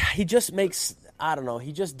 he just makes, I don't know,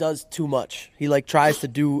 he just does too much. He like tries to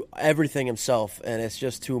do everything himself, and it's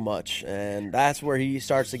just too much. And that's where he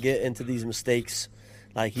starts to get into these mistakes.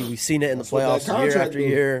 Like we've seen it in the That's what that playoffs year contract after do.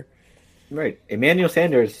 year. Right, Emmanuel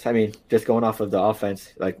Sanders. I mean, just going off of the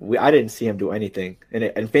offense, like I didn't see him do anything. And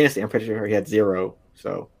in fantasy, I'm pretty sure he had 0.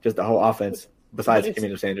 So just the whole offense besides But it's-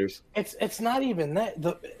 Emmanuel Sanders. It's not even that.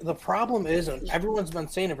 The problem is, and everyone's been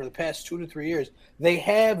saying it for the past 2 to 3 years, they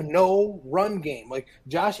have no run game. Like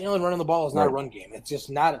Josh Allen running the ball is not a Right. run game. It's just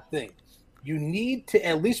not a thing. You need to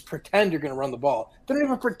at least pretend you're going to run the ball. They don't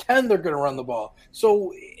even pretend they're going to run the ball.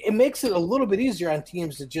 So it makes it a little bit easier on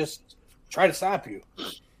teams to just try to stop you.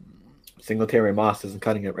 Singletary Moss isn't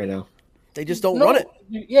cutting it right now. They just don't run it.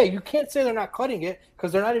 Yeah, you can't say they're not cutting it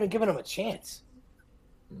because they're not even giving them a chance.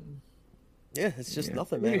 Yeah, it's just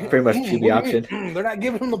nothing, man. Pretty much What do QB you option. mean? They're not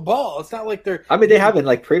giving them the ball. It's not like they're. I mean, they have in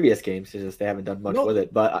like previous games. It's just they haven't done much No, with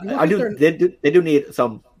it. But look I at do. their- They do need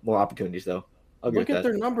some more opportunities, though. I'll agree Look with at that.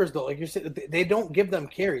 their numbers though. Like you said, they don't give them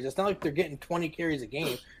carries. It's not like they're getting 20 carries a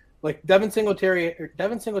game. Like Devin Singletary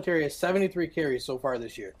has 73 carries so far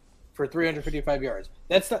this year for 355 yards.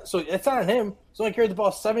 That's not on him. He's only carried the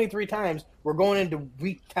ball 73 times. We're going into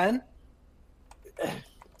week 10.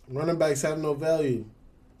 Running backs have no value.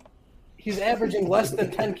 He's averaging less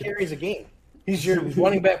than 10 carries a game. He's your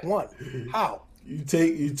running back one. How? You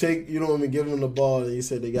don't even give them the ball and you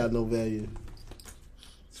say they got no value.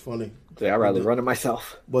 It's funny. So I'd rather run it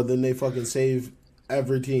myself. But then they fucking save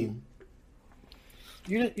every team.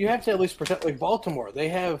 You have to at least protect like Baltimore. They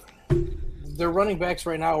have their running backs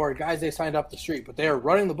right now are guys they signed up the street, but they are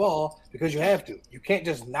running the ball because you have to. You can't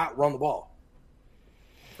just not run the ball.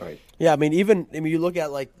 Right. Yeah, I mean, you look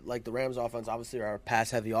at like the Rams offense, obviously are a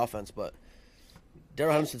pass-heavy offense, but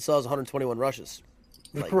Darrell Henderson still has 121 rushes.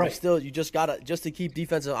 Like, Right. you just to keep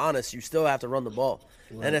defensive honest, you still have to run the ball.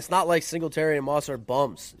 Right. And it's not like Singletary and Moss are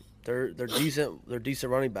bums. They're decent. They're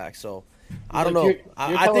decent running backs. So I don't know. You're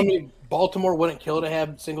I telling think me Baltimore wouldn't kill to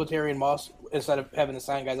have Singletary and Moss instead of having to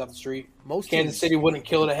sign guys off the street. Kansas City wouldn't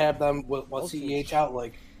kill to have them with CEH out.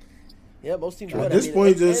 Like, yeah, most teams At would. this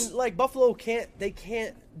point, and like Buffalo can't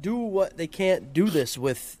do this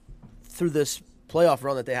through this playoff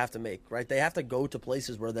run that they have to make. Right? They have to go to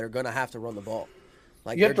places where they're going to have to run the ball.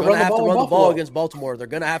 Like You they're have to going to run the have to ball in run the ball Buffalo. against Baltimore. They're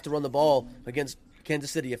going to have to run the ball against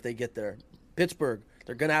Kansas City if they get there. Pittsburgh,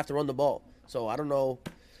 they're going to have to run the ball. So I don't know.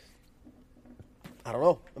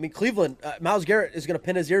 I mean, Cleveland, Myles Garrett is going to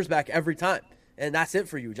pin his ears back every time. And that's it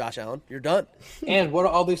for you, Josh Allen. You're done. and what do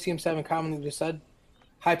all these teams have in common? You just said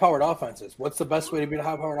high-powered offenses. What's the best way to beat a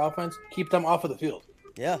high-powered offense? Keep them off of the field.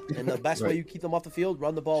 Yeah, and the best way Right. you keep them off the field,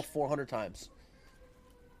 run the ball 400 times.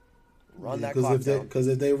 Run that clock down. Because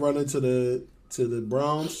if they run into the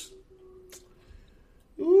Browns,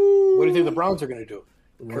 What do you think the Browns are going to do?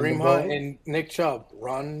 Run Kareem the ball. Hunt and Nick Chubb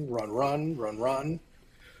run.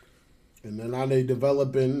 and then now they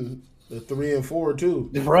developing the 3 and 4 too.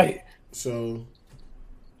 Right. So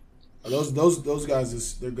those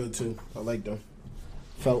guys they're good too. I like them.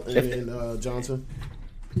 Felton and Johnson.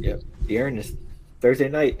 Yep. De'Aaron is Thursday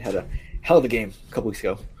night had a hell of a game a couple weeks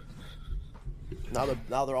ago.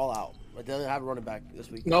 Now they're all out. But they don't have a running back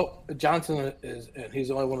this week. No, Johnson is in. He's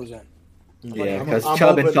the only one who's in. Yeah, I'm because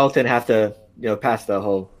Chubb and hoping- Shelton have to, pass the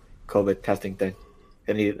whole COVID testing thing.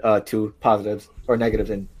 They need 2 positives or negatives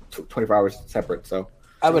in 24 hours separate. So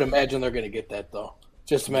I would imagine they're going to get that though.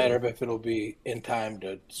 Just a matter of if it'll be in time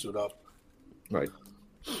to suit up. right.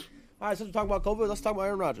 All right, since we're talking about COVID, let's talk about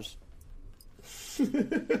Aaron Rodgers.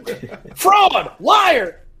 Fraud,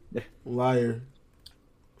 liar. Liar.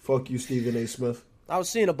 Fuck you, Stephen A. Smith. I was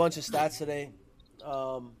seeing a bunch of stats today.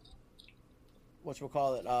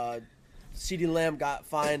 CeeDee Lamb got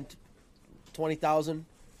fined $20,000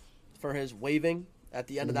 for his waving at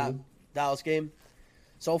the end of that Dallas game.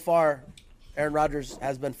 So far, Aaron Rodgers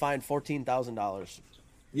has been fined $14,000.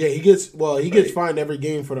 Yeah, he gets fined every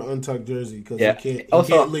game for the untucked jersey because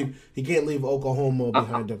he can't leave Oklahoma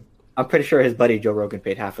behind him. I'm pretty sure his buddy Joe Rogan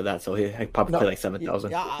paid half of that, so he probably paid like $7,000.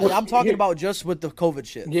 Yeah, I'm talking about just with the COVID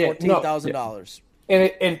shit. Yeah, $14,000.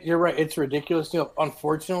 And you're right. It's ridiculous.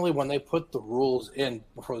 Unfortunately, when they put the rules in,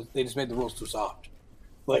 they just made the rules too soft.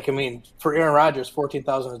 Like, I mean, for Aaron Rodgers,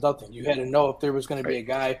 $14,000 is nothing. You had to know if there was going to be a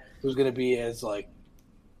guy who was going to be as as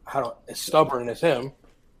stubborn as him.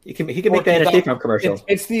 He can make that in a State Farm commercial.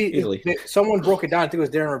 Someone broke it down. I think it was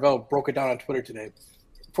Darren Ravel broke it down on Twitter today.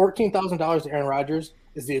 $14,000 to Aaron Rodgers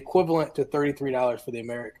is the equivalent to $33 for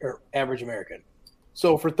the average American.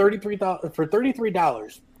 So for $33,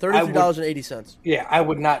 $33.80. Yeah, I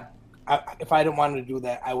would not. If I didn't want to do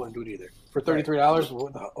that, I wouldn't do it either. For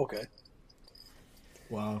 $33, okay.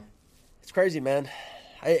 Wow, it's crazy, man.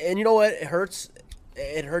 And you know what? It hurts.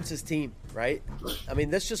 It hurts his team, right? I mean,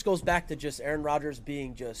 this just goes back to just Aaron Rodgers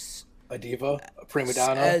being just a diva, a prima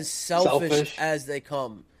donna, as selfish as they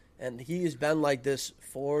come, and he has been like this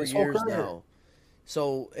for years now.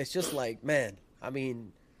 So it's just like, man, I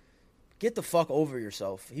mean, get the fuck over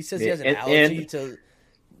yourself. He says he has an allergy to.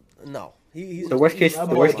 No, he's the worst case. The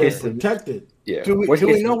worst case protected. Yeah. Do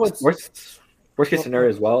we know what's worst case scenario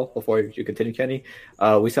as well? Before you continue, Kenny,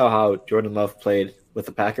 we saw how Jordan Love played with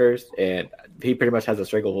the Packers, and he pretty much has a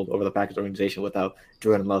stranglehold over the Packers organization without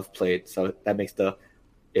Jordan Love played. So that makes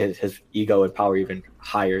his ego and power even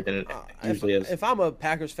higher than it usually is. If I'm a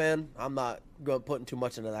Packers fan, I'm not putting too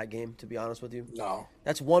much into that game, to be honest with you. No.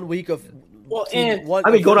 That's 1 week of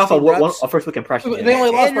going off a first week impression. They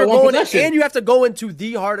only lost by one possession. And you have to go into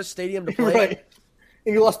the hardest stadium to play. Right.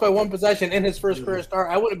 And you lost by one possession in his first career start.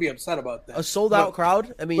 I wouldn't be upset about that. A sold-out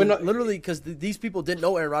crowd. I mean, literally, because these people didn't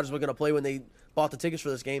know Aaron Rodgers was going to play when they bought the tickets for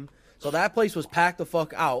this game. So that place was packed the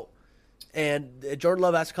fuck out. And Jordan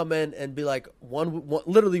Love has to come in and be like,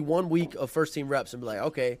 literally 1 week of first-team reps and be like,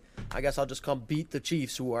 okay, I guess I'll just come beat the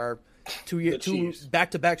Chiefs, who are two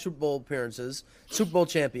back-to-back Super Bowl appearances, Super Bowl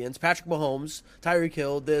champions, Patrick Mahomes, Tyreek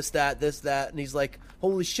Hill, this, that. And he's like,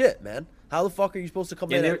 holy shit, man. How the fuck are you supposed to come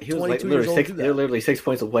in at 22 years old? They're literally 6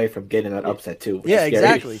 points away from getting that upset, too. Yeah,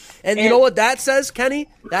 exactly. And you know what that says, Kenny?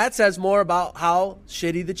 That says more about how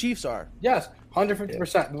shitty the Chiefs are. Yes,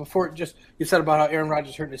 150%. Before, you said about how Aaron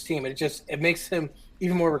Rodgers hurt his team. It makes him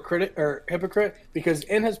even more of a hypocrite, because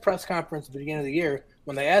in his press conference at the beginning of the year,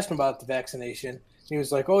 when they asked him about the vaccination, he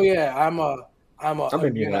was like, "Oh yeah, I'm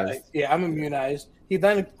immunized. Yeah, I'm immunized." He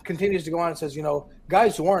then continues to go on and says,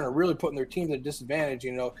 guys who aren't are really putting their team at a disadvantage.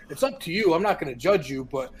 It's up to you. I'm not going to judge you,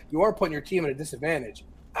 but you are putting your team at a disadvantage.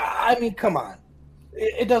 I mean, come on.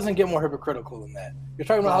 It doesn't get more hypocritical than that. You're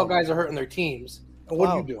talking about how guys are hurting their teams, and what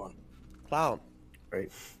are you doing? Clown. Right.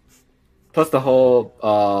 Plus the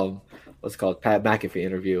whole what's it called, Pat McAfee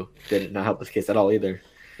interview did not help his case at all either.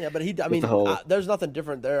 Yeah, but there's nothing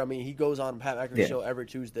different there. I mean, he goes on Pat McAfee's show every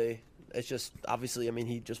Tuesday. It's just obviously, I mean,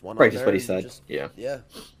 he just won. Right, just what he said. Yeah.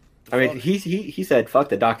 I mean, he said, "Fuck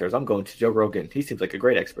the doctors. I'm going to Joe Rogan. He seems like a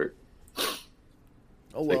great expert."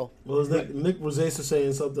 Oh well. Was that Nick Rosacea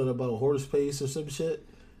saying something about horse pace or some shit?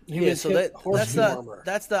 So that's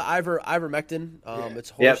the ivermectin. It's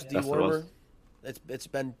horse dewormer. It's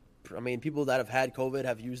been. I mean, people that have had COVID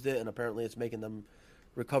have used it, and apparently it's making them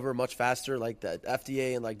recover much faster. Like the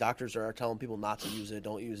FDA and like doctors are telling people not to use it.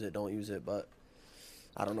 Don't use it. But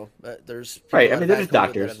I don't know. There's people right. I mean, there's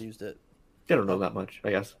doctors that have used it. They don't know that much,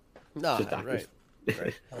 I guess. No, just doctors.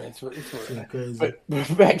 Right. I mean, it's crazy.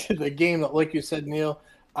 But back to the game, like you said, Neil,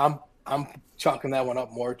 I'm chalking that one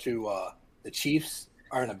up more to the Chiefs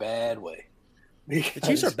are in a bad way. The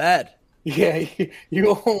Chiefs are bad. Yeah,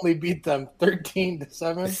 you only beat them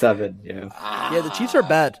 13-7. 7, yeah. Yeah, the Chiefs are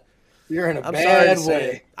bad. You're in a bad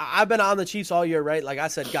way. I've been on the Chiefs all year, right? Like I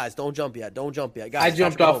said, guys, don't jump yet. Guys, I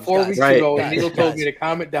jumped off 4 weeks ago, and Neil told me to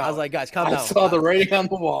calm it down. I was like, guys, calm down. I saw the writing on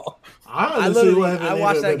the wall. I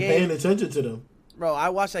watched that game. Paying attention to them, bro. I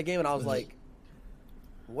watched that game, and I was like,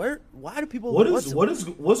 why do people?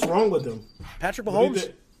 What's wrong with them? Patrick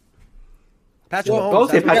Mahomes. Patrick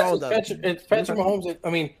Mahomes. It's Patrick Mahomes. I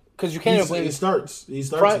mean, because you can't even blame He this. starts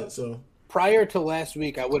it. So Prior to last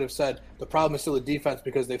week, I would have said the problem is still the defense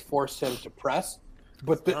because they forced him to press.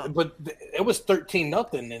 But it was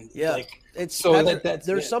 13-0, and it's so there's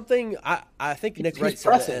yeah. something I think Nick He's Wright said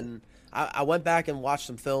it, pressing. and I went back and watched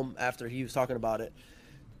some film after he was talking about it.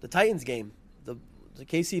 The Titans game, the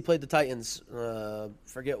KC played the Titans.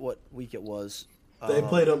 Forget what week it was. they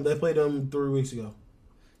played them. They played them 3 weeks ago.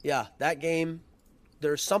 Yeah, that game.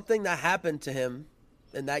 There's something that happened to him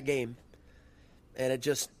in that game, and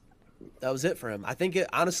that was it for him. I think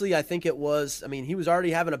it was. I mean, he was already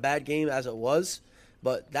having a bad game as it was,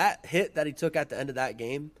 but that hit that he took at the end of that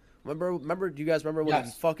game. Remember? Do you guys remember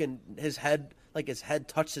when his head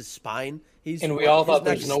touched his spine? And we all thought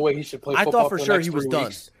there's no way he should play I football thought for the sure next he was 3 done.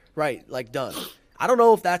 weeks. Right, like done. I don't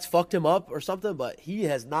know if that's fucked him up or something, but he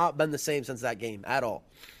has not been the same since that game at all.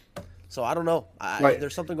 So I don't know.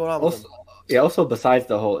 There's something going on with him. Yeah. Also, besides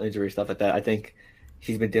the whole injury stuff like that, I think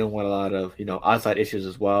he's been dealing with a lot of outside issues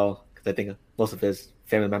as well. Because I think most of his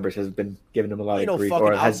family members has been giving him a lot of grief. Fucking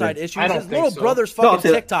Or has outside been, issues. I don't His think little so. brother's No, fucking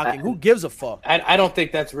I'm saying- TikToking. Who gives a fuck? I don't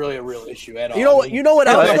think that's really a real issue at all. You know what? You know what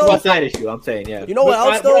no, else it's though? a side issue. I'm saying, yeah. You know what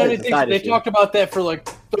else I though? think Side they issue. talked about that for like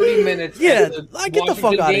 30 minutes. Yeah, after like, get the fuck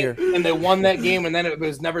Washington outta game, here. And they won that game, and then it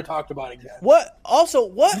was never talked about again. What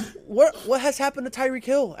has happened to Tyreek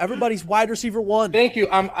Hill? Everybody's wide receiver one. Thank you.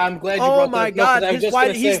 I'm glad you Oh brought my that up. God, 'Cause I was just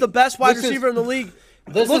gonna he's say, the best wide this is- receiver in the league.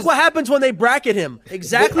 this Look is- what happens when they bracket him.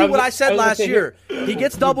 Exactly what I said was gonna last say year. He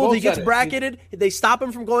gets doubled. both He gets said it. bracketed. They stop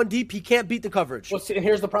him from going deep. He can't beat the coverage. Well, see, and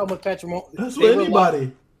here's the problem with Patrick Mahomes. That's They with relied-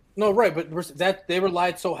 anybody. No, right, but that they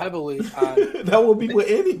relied so heavily on. That will be with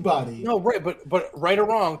anybody. No, right, but right or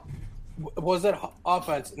wrong, was that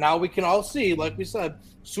offense? Now we can all see, like we said,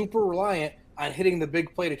 super reliant on hitting the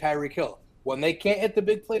big play to Tyreek Hill. When they can't hit the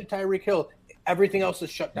big play to Tyreek Hill, everything else is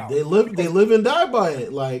shut down. They live and die by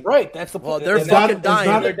it. Like Right, that's the point. Well, they're It's fucking not-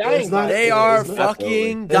 dying. They're dying. by it. They it's are not-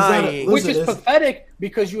 fucking It's not a- dying. Which listen, is pathetic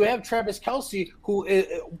because you have Travis Kelce, who is,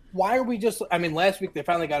 why are we just, I mean, last week they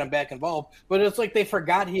finally got him back involved, but it's like they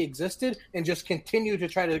forgot he existed and just continue to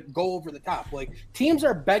try to go over the top. Like, teams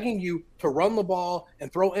are begging you to run the ball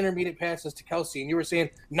and throw intermediate passes to Kelce, and you were saying,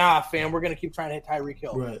 nah, fam, we're going to keep trying to hit Tyreek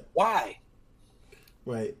Hill. Right. Why?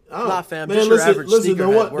 Right. Nah, fam, Man, just your listen, average listen.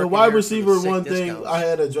 sneakerhead The working wide here for receiver sick one thing discounts. I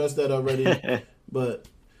had addressed that already, but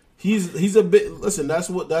he's a bit. Listen, that's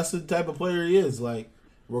the type of player he is. Like,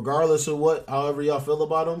 regardless of however y'all feel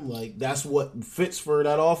about him, like that's what fits for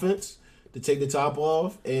that offense to take the top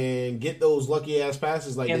off and get those lucky ass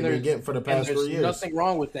passes like they've been getting for the past 3 years. Nothing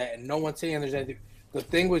wrong with that, and no one's saying there's anything. The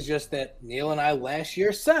thing was just that Neil and I last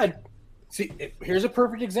year said, see, here's a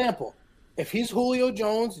perfect example. If he's Julio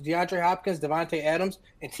Jones, DeAndre Hopkins, Devontae Adams,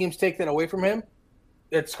 and teams take that away from him,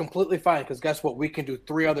 it's completely fine because guess what? We can do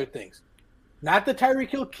 3 other things. Not that Tyreek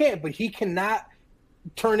Hill can't, but he cannot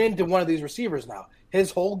turn into one of these receivers now.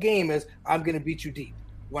 His whole game is, I'm going to beat you deep.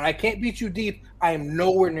 When I can't beat you deep, I am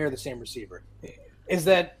nowhere near the same receiver. Is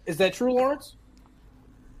that true, Lawrence?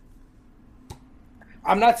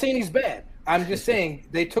 I'm not saying he's bad. I'm just saying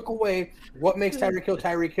they took away what makes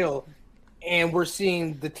Tyreek Hill, and we're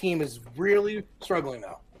seeing the team is really struggling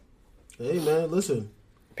now. Hey man, listen,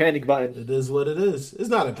 Panic button. it is what it is. It's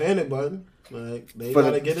not a panic button. Like they For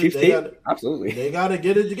gotta the get it. Chiefs They team? gotta, Absolutely. they gotta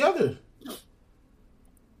get it together.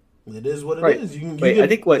 It is what it Right. is. I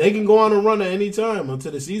think what- they can go on a run at any time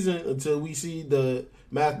until we see the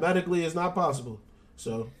mathematically it's not possible.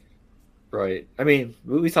 So Right. I mean,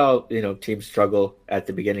 we saw teams struggle at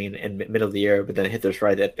the beginning and middle of the year, but then hit their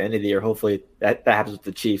stride at the end of the year. Hopefully that happens with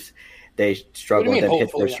the Chiefs. They What do struggle you mean, and then hit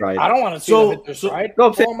hopefully? their stride. I don't want to see So- them hit their so- stride. No,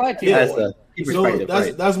 I'm saying All my team yeah, as would. a team So perspective,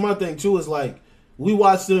 right? that's my thing too. Is like we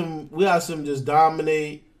watched them just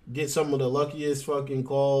dominate, get some of the luckiest fucking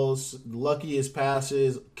calls, luckiest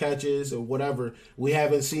passes, catches, or whatever. We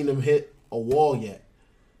haven't seen them hit a wall yet,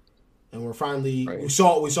 and we're finally Right. we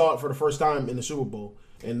saw it for the first time in the Super Bowl,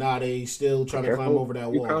 and now they still trying to climb Careful. over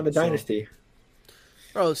that You wall. crowned a So, dynasty.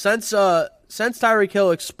 Bro, since Tyreek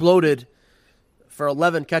Hill exploded for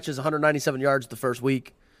 11 catches, 197 yards the first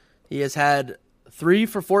week, he has had 3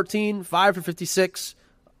 for 14, 5 for 56,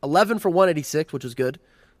 11 for 186, which is good,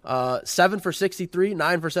 7 for 63,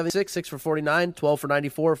 9 for 76, 6 for 49, 12 for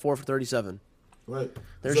 94, 4 for 37. Right.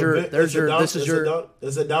 There's It's a your- bit- there's it's a your- down- this is it's your- a down-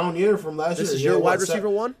 it's a down year from last year. This is He your had, wide what, receiver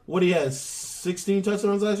one? What he had 16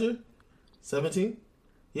 touchdowns last year? 17?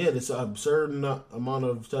 Yeah, this absurd amount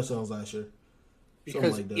of touchdowns last year.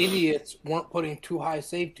 Because like that. idiots weren't putting too high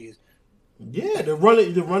safeties. Yeah, they're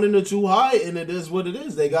running it too high, and it is what it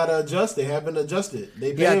is. They gotta adjust. They haven't adjusted.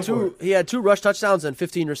 They He had paying for it. he had 2 rush touchdowns and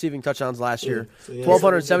 15 receiving touchdowns last year. So he had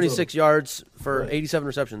 1,276 seven yards for Right. 87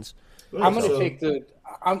 receptions. Right, I'm going to so- take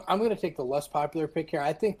I'm going to take the less popular pick here.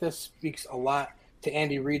 I think this speaks a lot to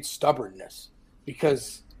Andy Reid's stubbornness,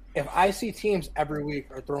 because if I see teams every week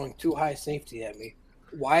are throwing too high safety at me,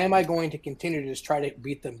 why am I going to continue to just try to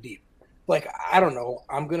beat them deep? Like, I don't know.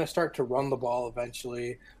 I'm going to start to run the ball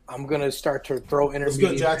eventually. I'm going to start to throw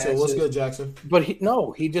intermediate passes. What's good, Jackson? But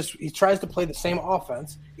he tries to play the same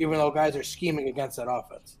offense, even though guys are scheming against that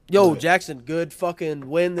offense. Yo, Jackson, good fucking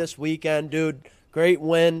win this weekend, dude. Great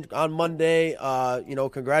win on Monday.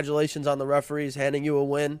 Congratulations on the referees handing you a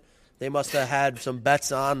win. They must have had some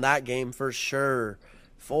bets on that game for sure.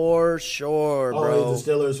 For sure, bro. Always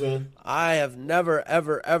the Steelers fan. I have never,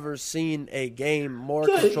 ever, ever seen a game more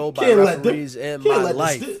controlled by referees in my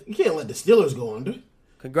life. You can't let the Steelers go under.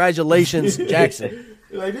 Congratulations, Jackson.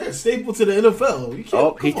 Like, they're a staple to the NFL. You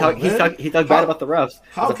can't, he talked bad about the refs.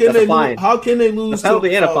 How can they lose to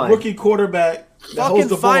a rookie quarterback? Fucking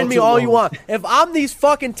find me all you want. If I'm these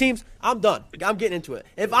fucking teams, I'm done. I'm getting into it.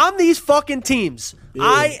 If I'm these fucking teams,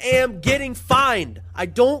 I am getting fined. I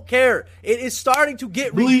don't care. It is starting to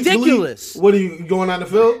get ridiculous. What are you going on the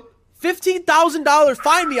field? $15,000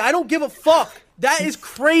 fine me. I don't give a fuck. That is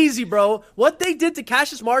crazy, bro. What they did to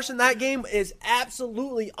Cassius Marsh in that game is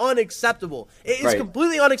absolutely unacceptable. It is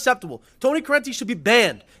completely unacceptable. Tony Corrente should be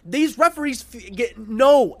banned. These referees get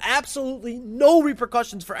absolutely no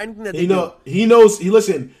repercussions for anything that they do. He knows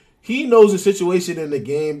the situation in the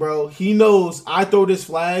game, bro. He knows I throw this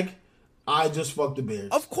flag, I just fucked the Bears.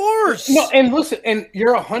 Of course. No, and listen, and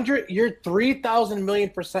you're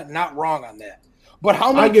 3,000,000,000% not wrong on that. But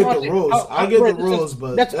how many? I get the rules,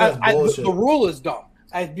 but that's bullshit. The rule is dumb,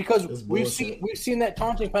 because we've seen that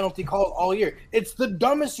taunting penalty called all year. It's the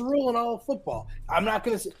dumbest rule in all of football. I'm not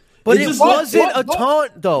going to say, but it wasn't a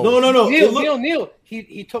taunt, though. No. Neil.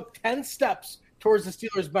 He took 10 steps towards the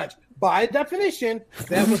Steelers bench. By definition,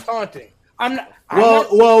 that was taunting. Whoa.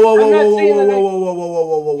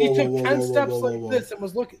 He took 10 steps like this and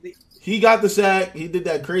was looking. He got the sack. He did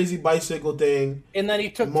that crazy bicycle thing, and then he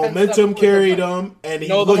took momentum carried him, and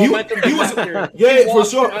he was for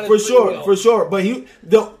sure. But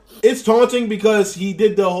it's taunting because he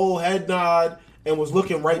did the whole head nod and was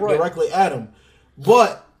looking directly at him.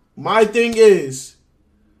 But my thing is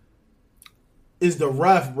the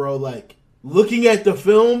ref, bro. Like, looking at the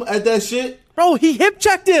film at that shit, bro. He hip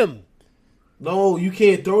checked him. No, you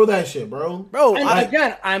can't throw that shit, bro.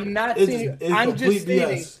 I'm not saying. I'm just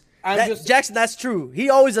stating. Jackson, that's true.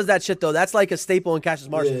 He always does that shit, though. That's like a staple in Cassius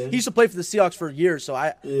Marsh. Yeah. He used to play for the Seahawks for years, so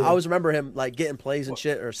I always remember him like getting plays and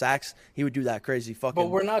shit or sacks. He would do that crazy fucking.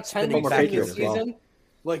 But we're not tending back in the season.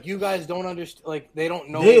 Like, you guys don't understand. Like, they don't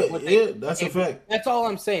know. That's a fact. That's all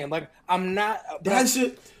I'm saying. Like, I'm not. That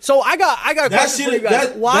shit. So I got a question for you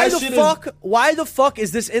guys. Why the fuck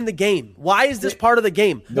is this in the game? Why is this part of the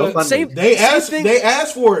game? They asked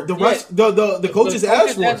for it. The coaches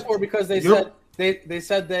asked for it because they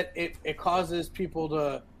said that it causes people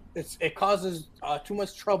to. It causes too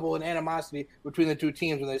much trouble and animosity between the two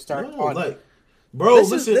teams when they start talking. Bro,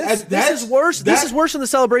 this is worse. This is worse than the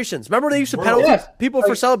celebrations. Remember they used to penalty people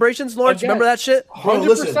for celebrations, Lawrence? Remember that shit?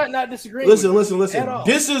 100% not disagreeing. Listen.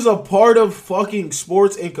 This is a part of fucking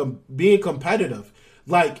sports and being competitive.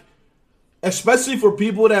 Like, especially for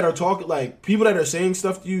people that are talking, like, people that are saying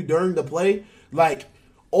stuff to you during the play. Like,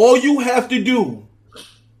 all you have to do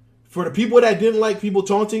for the people that didn't like people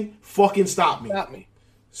taunting, fucking stop me.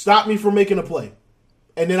 Stop me from making a play.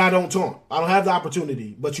 And then I don't taunt. I don't have the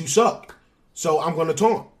opportunity. But you suck. So I'm going to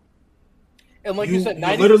taunt. And like you said,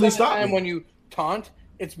 90% of the time when you taunt,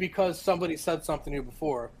 it's because somebody said something to you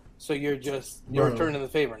before. So you're returning the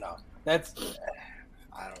favor now. That's,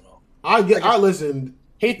 I don't know. I listen.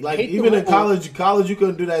 Even in college you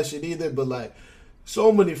couldn't do that shit either. But like,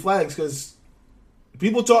 so many flags because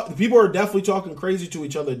people are definitely talking crazy to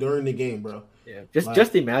each other during the game, bro. Yeah.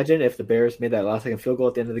 Just imagine if the Bears made that last second field goal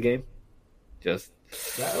at the end of the game. That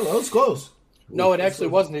was close. No, it actually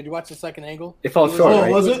wasn't. Did you watch the second angle? It fell short, right?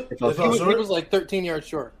 Was it? He was like 13 yards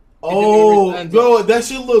short. Oh, bro, that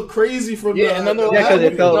shit looked crazy from and then because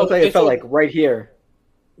it felt like right here.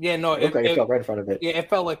 Yeah, no, it felt right in front of it. Yeah, it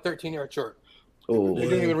felt like 13 yards short. Oh, it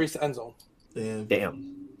didn't even reach the end zone.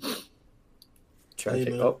 Damn.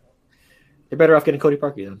 Tragic. Oh, you're better off getting Cody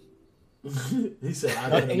Parkey then. He said,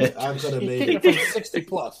 "I could have made it from 60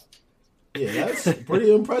 plus." Yeah, that's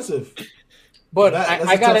pretty impressive. But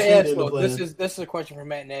I gotta ask though, this is a question for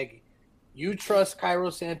Matt Nagy. You trust Cairo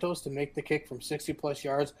Santos to make the kick from 60 plus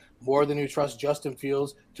yards more than you trust Justin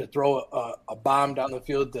Fields to throw a bomb down the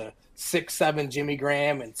field to 6'7" Jimmy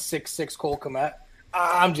Graham and 6'6" Cole Kmet?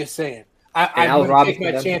 I'm just saying. I'm going to take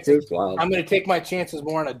my chances. I'm going to take my chances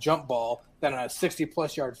more on a jump ball than a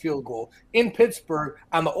 60-plus yard field goal in Pittsburgh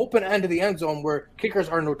on the open end of the end zone where kickers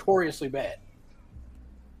are notoriously bad.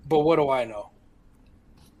 But what do I know?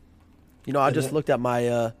 You know, I just looked at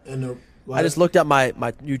my I just looked at my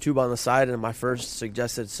YouTube on the side, and my first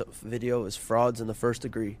suggested video is frauds in the first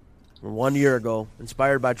degree. 1 year ago,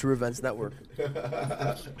 inspired by True Events Network.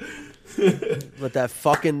 With that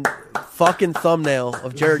fucking thumbnail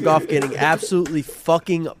of Jared Goff getting absolutely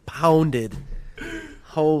fucking pounded.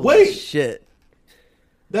 Holy shit.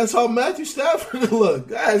 That's how Matthew Stafford looked.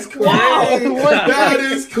 That's crazy. That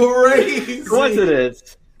is crazy.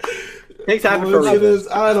 Coincidence. Things happen for a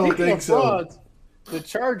reason. I don't think so. Frauds, the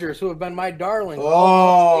Chargers, who have been my darling.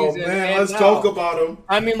 Oh, man, let's talk about them.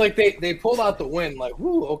 I mean, like, they pulled out the win. Like,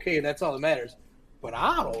 whoo, okay, that's all that matters. But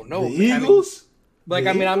I don't know. The Eagles?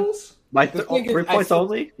 I'm... By 3 points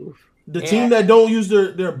only? The team that don't use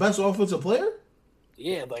their best offensive player?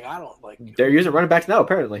 Yeah, like, I don't, like... They're using running backs now,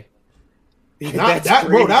 apparently. Not that,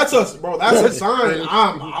 bro. That's a sign.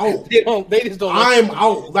 I'm out. They just don't. I'm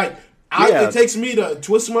out. Like, it takes me to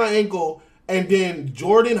twist my ankle, and then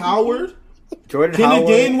Jordan Howard, Kenneth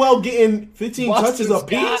Gainwell getting 15 touches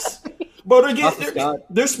apiece. Bro,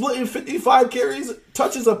 they're splitting 55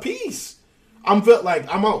 touches apiece. I'm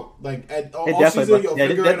out. Like all season,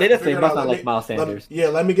 they definitely must not like Miles Sanders.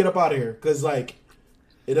 Let me get up out of here because like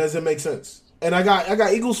it doesn't make sense. And I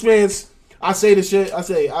got Eagles fans. I say the shit.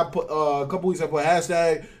 I put a couple weeks. I put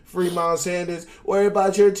hashtag free Miles Sanders. Worry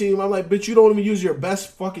about your team. I'm like, bitch, you don't even use your best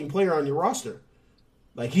fucking player on your roster.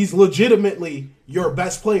 Like he's legitimately your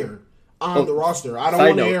best player on the roster. I don't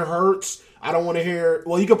want to hear Hurts. I don't want to hear.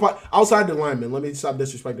 Well, you could put outside the linemen. Let me stop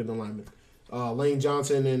disrespecting the linemen. Lane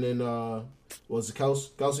Johnson and then was it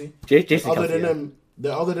Kelsey? Jason other Kelsey,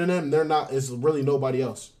 than them, they're not. It's really nobody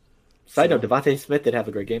else. Side note: Devontae Smith did have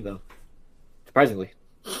a great game though. Surprisingly.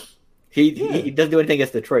 He doesn't do anything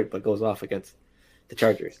against Detroit, but goes off against the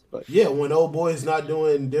Chargers. But when old boy is not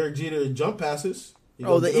doing Derek Jeter jump passes.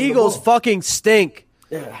 Oh, the Eagles fucking stink.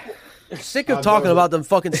 Yeah. I'm sick of talking about them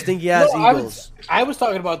fucking stinky ass Eagles. I was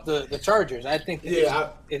talking about the Chargers. I think. Go ahead.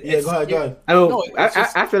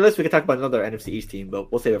 After this, we can talk about another NFC East team,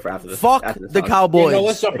 but we'll save it for after this. Fuck the Cowboys.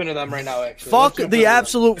 Let's jump into them right now. Actually, fuck the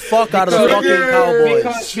absolute fuck out of the fucking Cowboys.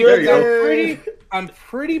 Because I'm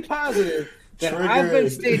pretty positive that I've been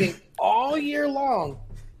stating all year long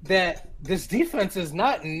that this defense is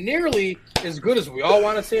not nearly as good as we all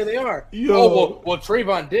want to say they are. Well,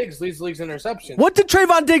 Trayvon Diggs leads the league's interceptions. What did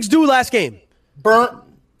Trayvon Diggs do last game? Burnt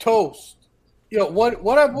toast.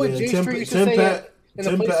 What our boy Jay Street used to say in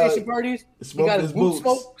the PlayStation parties? He got his boot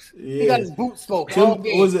smoked. He got his boot smoked all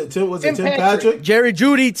game. Was it Tim Patrick? Jerry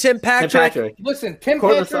Jeudy, Tim Patrick. Listen, Tim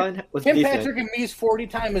Patrick and me's 40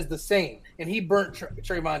 time is the same, and he burnt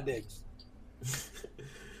Trayvon Diggs.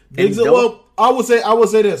 Diggs, well, I would say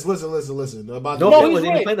this. Listen. About was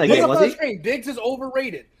even playing that game, was he? Diggs is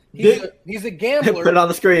overrated. He's a gambler. Put it on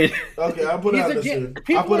the screen. Okay, I'll put it on the screen.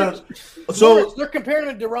 So they're comparing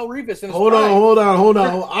him to Darrell Revis. Hold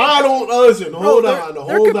on. I don't listen. Hold on.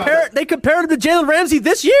 They compared him to Jalen Ramsey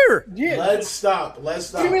this year. Yeah. Let's stop. What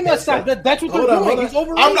do you mean let's stop? That's what they're doing. He's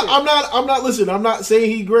overrated. I'm not listening. I'm not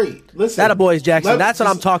saying he's great. Listen. That a boys, Jackson. That's what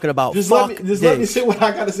I'm talking about. Let me say what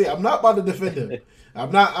I gotta say. I'm not about to defend him. I'm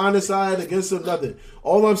not on his side against him, nothing.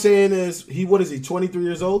 All I'm saying is what is he, 23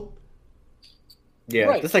 years old? Yeah,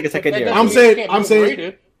 right. That's like a second year. I'm saying I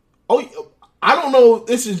don't know.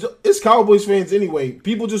 It's Cowboys fans anyway.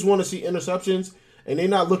 People just want to see interceptions and they're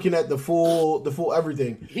not looking at the full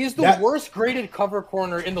everything. He's the worst graded cover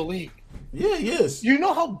corner in the league. Yeah, he is. You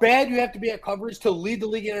know how bad you have to be at coverage to lead the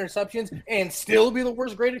league in interceptions and still be the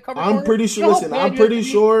worst graded cover corner? I'm pretty sure.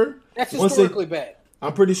 That's historically bad.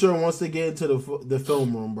 I'm pretty sure once they get into the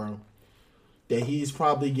film room, bro, that he's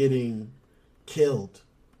probably getting killed.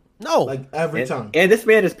 No, like every time. And this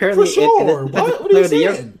man is apparently for sure. What are you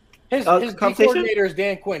saying? His coordinator is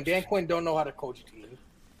Dan Quinn. Dan Quinn don't know how to coach a team.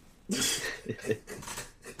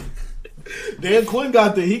 Dan Quinn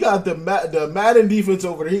got the Madden defense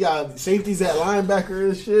over there. He got safeties at linebacker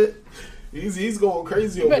and shit. He's going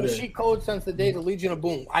crazy over there. He's been cheat code since the days of Legion of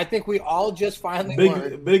Boom. I think we all just finally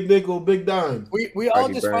learned. Big nickel, big dime. We all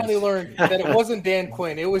just finally learned that it wasn't Dan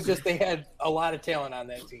Quinn. It was just they had a lot of talent on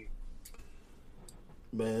that team.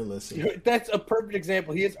 Man, listen. That's a perfect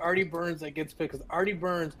example. He has Artie Burns that gets picked because Artie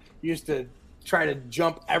Burns used to try to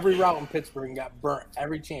jump every route in Pittsburgh and got burnt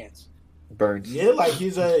every chance. Burns. Yeah, like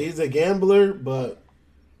he's a gambler, but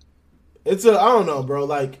I don't know, bro.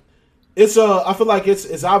 Like I feel like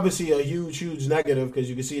it's obviously a huge negative because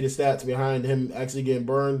you can see the stats behind him actually getting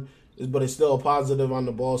burned, but it's still a positive on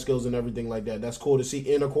the ball skills and everything like that. That's cool to see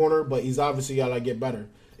in a corner, but he's obviously got to get better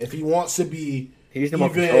if he wants to be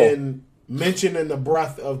even mention in the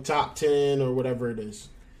breath of top 10 or whatever it is.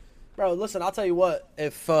 Bro, listen, I'll tell you what.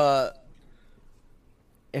 If I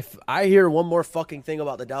hear one more fucking thing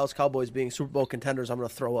about the Dallas Cowboys being Super Bowl contenders, I'm gonna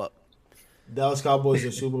throw up. Dallas Cowboys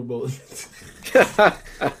are Super Bowl.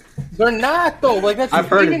 They're not though. Like that's I've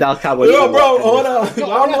heard of Dallas Cowboys. Yo, bro, hold on. I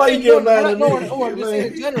don't know why you get mad at me. No, I'm just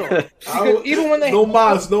saying in general. Because even when they no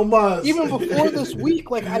mas. even before this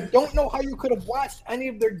week, like I don't know how you could have watched any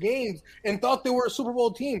of their games and thought they were a Super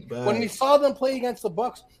Bowl team. Bad. When we saw them play against the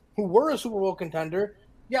Bucks, who were a Super Bowl contender,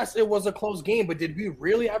 yes, it was a close game, but did we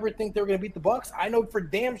really ever think they were going to beat the Bucks? I know for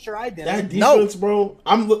damn sure I didn't. That defense, bro.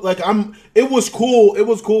 It was cool. It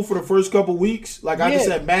was cool for the first couple weeks. Like I just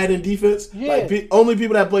said, Madden defense. Yeah. Like only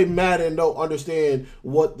people that play Madden don't understand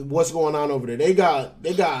what's going on over there. They got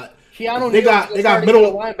Keanu they got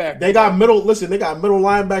middle linebacker. They got middle. Listen, they got middle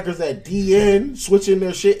linebackers at DN switching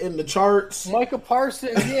their shit in the charts. Micah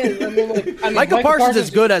Parsons, yeah. Micah Parsons is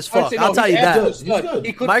good as fuck. I'll tell you that. He's good.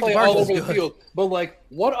 He could Micah play Parsons all over is the good. field. But, like,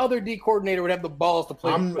 what other D coordinator would have the balls to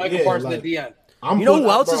play Micah Parsons at the end? You know who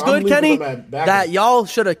else is good, Kenny? That y'all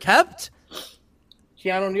should have kept?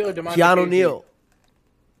 Keanu Neal or DeMonte Keanu Casey? Neal.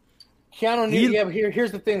 Keanu Neal, yeah, but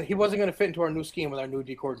here's the thing. He wasn't going to fit into our new scheme with our new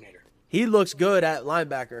D coordinator. He looks good at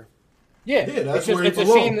linebacker. Yeah, that's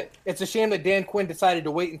it's a shame that Dan Quinn decided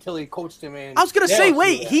to wait until he coached him in. I was gonna say, Dallas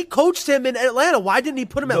wait, he coached him in Atlanta. Why didn't he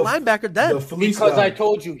put him at linebacker then? Because I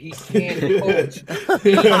told you he can't coach.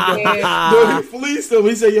 He fleeced him.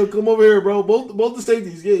 He said, "Yo, come over here, bro. Both the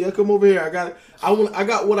safeties. Yeah, come over here. I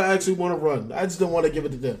got what I actually want to run. I just don't want to give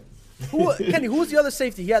it to them." Kenny, who was the other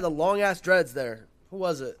safety? He had the long ass dreads there. Who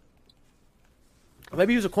was it?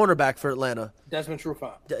 Maybe he was a cornerback for Atlanta. Desmond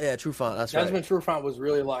Trufant. Yeah, Trufant. That's right. Desmond Trufant was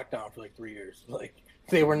really locked down for like 3 years. Like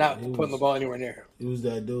they were not putting the ball anywhere near him. He was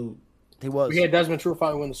that dude. He was. We had Desmond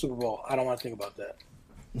Trufant win the Super Bowl. I don't want to think about that.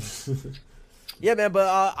 Yeah, man, but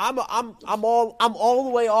I'm all the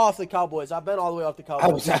way off the Cowboys. I've been all the way off the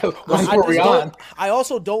Cowboys. I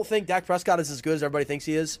also don't think Dak Prescott is as good as everybody thinks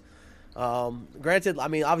he is. Granted, I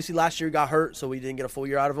mean, obviously last year he got hurt, so we didn't get a full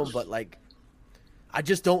year out of him. But like, I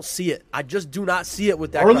just don't see it. I just do not see it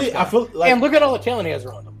with Dak Prescott. I feel like, and look at all the talent he has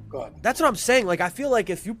around him. Go ahead. That's what I'm saying. Like, I feel like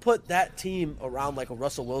if you put that team around like a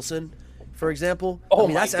Russell Wilson, for example,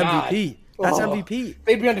 that's MVP. That's MVP.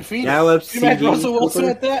 They'd be undefeated. Now let's you imagine see Russell Wilson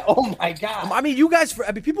Cooper. at that? Oh my god! I mean, you guys.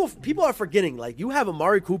 People are forgetting. Like, you have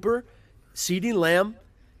Amari Cooper, CeeDee Lamb,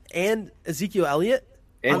 and Ezekiel Elliott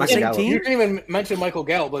And on the Michael same Gallup. team. You didn't even mention Michael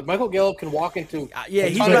Gallup, but Michael Gallup can walk into. Yeah,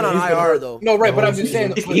 he's been on IR though. No, right, but I'm just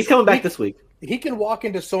saying He's coming back this week. He can walk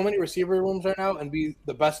into so many receiver rooms right now and be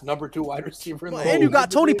the best number 2 wide receiver in the And you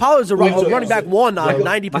got Tony Pollard's a running back one on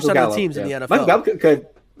 90% of the Gallup, teams in the NFL. Michael Gallup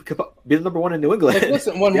could be the number one in New England. Like,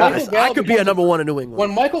 listen, when Yeah. Michael Gallup I could be a number one in New England.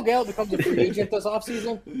 When Michael Gallup becomes a free agent this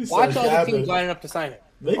offseason, watch all the teams lining up to sign him.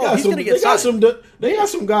 They got he's gonna get signed. They got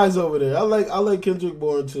some guys over there. I like Kendrick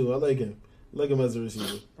Bourne too. I like him. Like him as a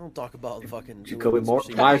receiver. Don't talk about fucking Jacoby Myers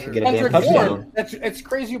can get a damn Kendrick touchdown. Bourne, it's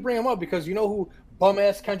crazy you bring him up because you know who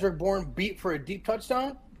bum-ass Kendrick Bourne beat for a deep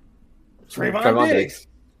touchdown? Trayvon Diggs.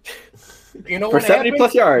 You know For when it 70 happened?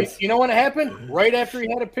 plus yards. You know when it happened? Right after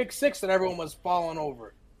he had a pick six that everyone was falling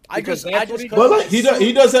over. Because that's what he But like,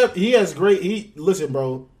 does. he has great. Listen,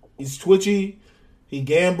 bro. He's twitchy. He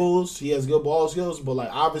gambles. He has good ball skills. But like,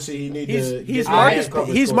 obviously, he needs to.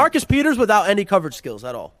 He's Marcus Peters without any coverage skills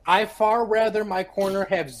at all. I far rather my corner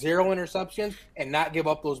have 0 interceptions and not give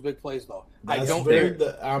up those big plays though.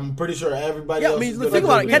 I'm pretty sure everybody. Yeah, else I mean, is gonna think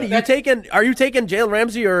about it, do Kenny. that. Are you taking Jalen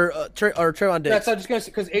Ramsey or Trayvon Diggs? That's I'm just gonna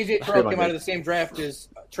say because AJ Terrell Trayvon came out of the Diggs. same draft as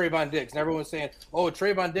Trayvon Diggs, and everyone was saying, "Oh,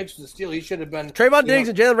 Trayvon Diggs was a steal. He should have been." Trayvon Diggs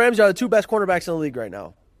and Jalen Ramsey are the two best cornerbacks in the league right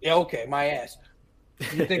now. Yeah, okay, my ass.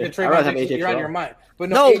 You think that I'd Trayvon rather have Diggs AJ you're on Terrell. your mind, but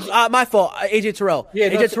No, AJ my fault. AJ Terrell. Yeah,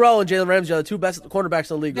 AJ Terrell and Jalen Ramsey are the two best cornerbacks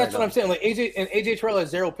in the league That's right what now. I'm saying. Like AJ Terrell has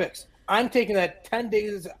 0 picks. I'm taking that 10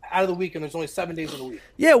 days out of the week, and there's only 7 days in the week.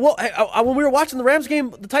 Yeah, well, when we were watching the Rams game,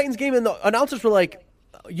 the Titans game, and the announcers were like,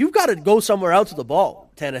 "You've got to go somewhere else with the ball,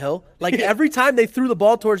 Tannehill." Like every time they threw the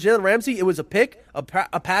ball towards Jalen Ramsey, it was a pick, a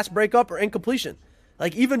pass breakup, or incompletion.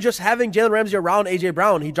 Like even just having Jalen Ramsey around AJ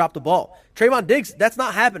Brown, he dropped the ball. Trayvon Diggs, that's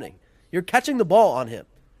not happening. You're catching the ball on him.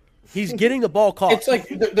 He's getting the ball caught. It's like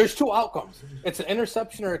there's 2 outcomes. It's an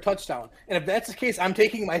interception or a touchdown. And if that's the case, I'm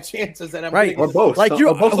taking my chances that I'm right, gonna Or both. Like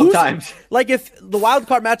Or both sometimes. Like if the wild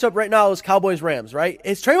card matchup right now is Cowboys Rams, right?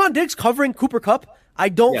 Is Trayvon Diggs covering Cooper Kupp? I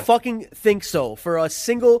don't fucking think so for a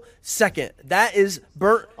single second. That is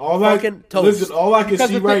burnt fucking toast. Listen, all I can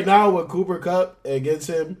see right now with Cooper Kupp against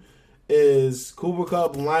him is Cooper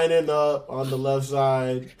Kupp lining up on the left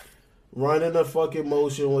side, running a fucking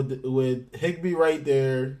motion with Higbee right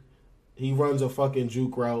there. He runs a fucking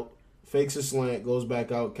juke route, fakes a slant, goes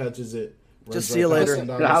back out, catches it, Just see you later.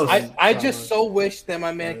 I just so wish that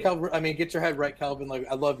my man Kelvin. I mean, get your head right, Kelvin. Like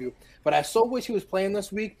I love you, but I so wish he was playing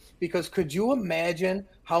this week because could you imagine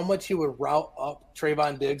how much he would route up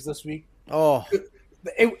Trayvon Diggs this week? Oh,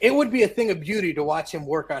 it would be a thing of beauty to watch him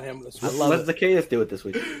work on him this week. Let Zacchaeus do it this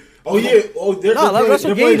week. Oh yeah. Oh, let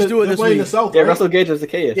Russell Gage do it this week. South, Yeah, right? Russell Gage and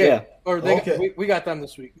Zacchaeus. Yeah. Or we got them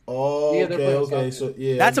this week. Oh, Yeah, they're playing okay. South. So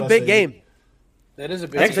yeah, that's a big game. That is a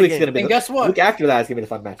big Next game. week's gonna be. And guess what? Week after that is gonna be the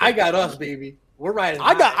fun match. I got us, baby. We're riding.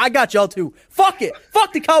 I got y'all too. Fuck it.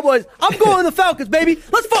 Fuck the Cowboys. I'm going to the Falcons, baby.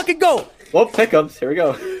 Let's fucking go. Well, pick'ems. Here we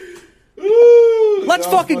go. Let's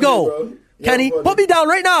fucking go. Bro. Kenny, put me down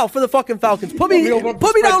right now for the fucking Falcons. Put me down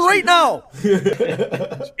right now.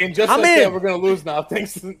 And just I'm like in. that, we're gonna lose now.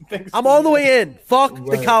 Thanks. I'm all the way in. Fuck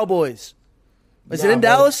the Cowboys. Is it in bro.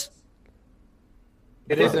 Dallas?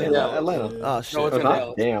 It is in Dallas. Atlanta. Oh shit. No, it's in Not?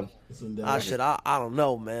 Dallas. Damn. Ah shit. I don't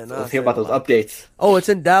know, man. Let's hear about those updates. Oh, it's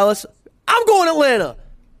in Dallas. I'm going Atlanta.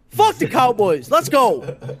 Fuck the Cowboys. Let's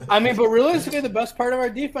go. I mean, but realistically, the best part of our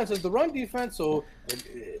defense is the run defense. So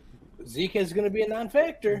Zeke is going to be a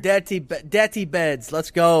non-factor. Daddy beds.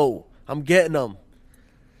 Let's go. I'm getting them.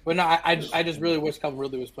 But no, I just really wish Calvin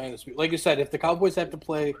Ridley was playing this week. Like you said, if the Cowboys have to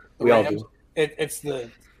play the We all Rams, do.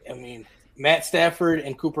 I mean, Matt Stafford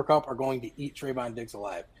and Cooper Kupp are going to eat Trayvon Diggs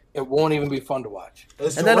alive. It won't even be fun to watch.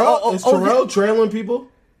 Is And then, Terrell trailing people?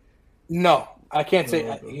 No, I can't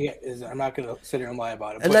say he is. I'm not going to sit here and lie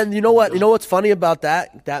about it. And but then you know what? You know what's funny about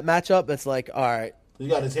that matchup? It's like, all right, He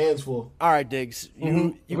got his hands full. Diggs.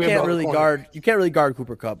 You We can't have really corner. guard. You can't really guard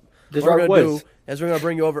Cooper Kupp. Just What we're Robert gonna Woods. do is we're gonna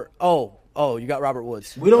bring you over. Oh, you got Robert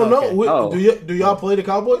Woods. We don't Okay. know. Do y'all play the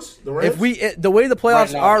Cowboys? The Rams? The way the playoffs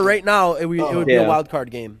Right now. are right now, it would be a Yeah. wild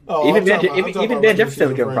card game. Oh, Even I'm Van, talking about- I'm even, talking even about Van regular Jefferson was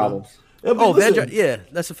season giving right problems. now. It'll be, Oh, listen, yeah,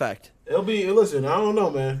 that's a fact. It'll be. Listen, I don't know,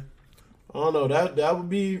 man. I don't know. That would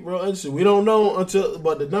be real interesting. We don't know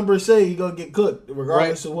but the numbers say he's gonna get cooked,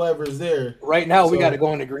 regardless of whoever is there. right now, we So- got to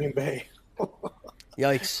go into Green Bay.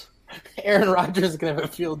 Yikes! Aaron Rodgers is going to have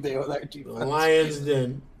a field day with our The defense. Lions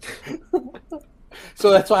then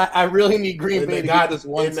So that's why I really need Green in Bay the, to god, get this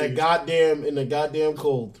one in the seed. goddamn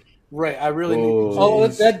cold. Right, I really Whoa. need. Oh,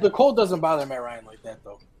 the cold doesn't bother Matt Ryan like that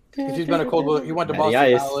though. 'Cause he's been a cold. He went to Matty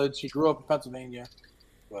Boston Ice. College. He grew up in Pennsylvania.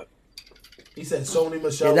 But He said Sony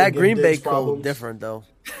Michelle. Yeah, that would give Green Bay Diggs cold problems. different though.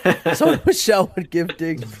 So Michelle would give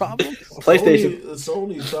Diggs problems. PlayStation.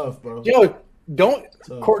 Sony tough, bro. yo, don't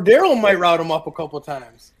So- Cordero might route him up a couple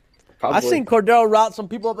times. Probably. I seen Cordero route some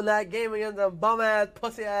people up in that game against the bum ass,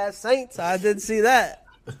 pussy ass Saints. I did see that.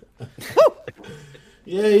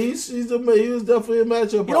 Yeah, he was definitely a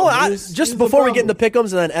matchup. You know what? He's Just the before we get problem. into pick'ems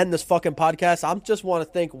and then end this fucking podcast, I just want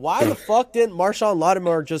to think: why the fuck didn't Marshawn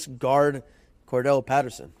Lattimore just guard Cordell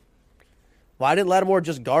Patterson? Why didn't Lattimore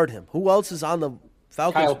just guard him? Who else is on the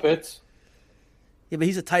Falcons? Kyle Pitts. Yeah, but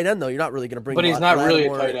he's a tight end though. You're not really going to bring. But he's not really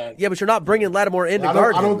a Lattimore- tight end. Yeah, but you're not bringing Lattimore in to I don't-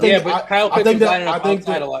 guard I don't him. think- Yeah, but Kyle I Pitts think is that- lining up I think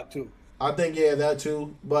outside that- a lot too. I think that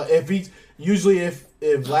too. But if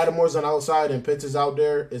Lattimore's on outside and Pitts is out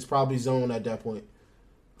there, it's probably zone at that point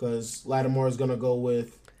because Lattimore is gonna go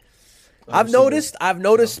with. I've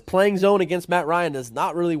noticed playing zone against Matt Ryan does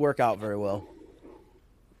not really work out very well.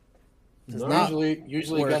 No.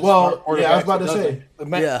 Usually Well, against yeah, smart I was quarterbacks, about to it say.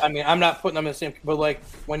 doesn't. Yeah. I mean, I'm not putting them in the same, but like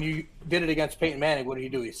when you did it against Peyton Manning, what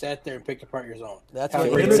do? He sat there and picked apart your zone. That's Kyle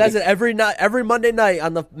what Pitts- it says it every night, every Monday night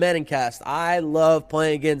on the Manning cast. I love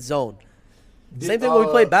playing against zone. Same thing when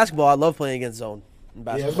we play basketball. I love playing against zone in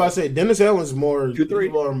Yeah, I was basketball. about to say Dennis Allen's more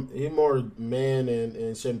 2-3. he's more man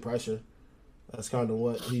and sitting pressure. That's kind of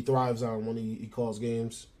what he thrives on when he calls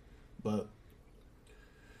games. But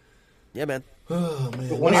Yeah, man. oh man,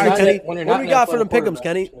 When All you're right, not Kenny, that- when you're what not do we an got for athletic them pick'ems, quarterback,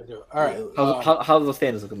 Kenny? it's gonna do it. All right. How's the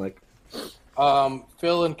standings looking like?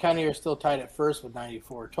 Phil and Kenny are still tied at first with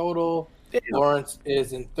 94 total. Lawrence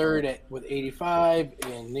is in third with 85,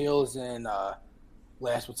 and Neil is in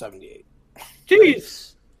last with 78.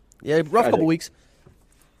 Jeez. Yeah, rough couple weeks.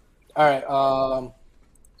 All right.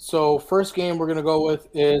 So first game we're gonna go with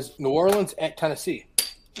is New Orleans at Tennessee.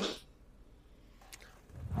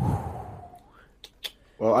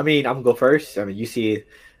 Well, I mean, I'm gonna go first. I mean, you see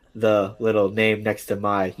the little name next to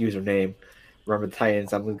my username. Remember the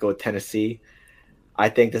Titans. I'm gonna go with Tennessee. I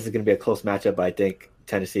think this is gonna be a close matchup, but I think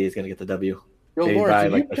Tennessee is gonna get the W. Yo, Maybe Lawrence, by,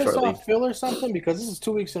 did like, you a piss short off lead. Phil or something? Because this is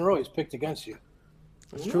 2 weeks in a row he's picked against you.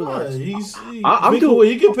 It's true, Nah, Lawrence. I'm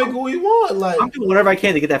he can pick who he want. Like I'm doing whatever I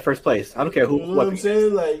can to get that first place. I don't care you know what I'm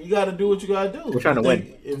saying. Like you got to do what you got to do. We're trying to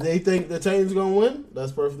win. If they think the Titans gonna win,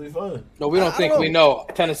 that's perfectly fine. No, we don't I think don't we know.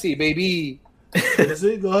 Tennessee, baby.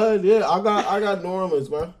 Tennessee, go ahead. Yeah, I got New Orleans,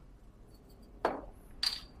 man. Got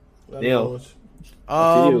New Neil. Orleans.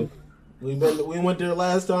 Up to you. We went there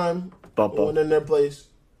last time. Bump We went up. in their place.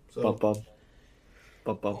 So Bump, bump.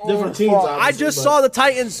 Bump, bump. different teams. I obviously, just but- saw the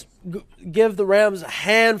Titans give the Rams a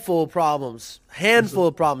handful of problems. That's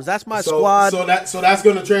my squad. So that's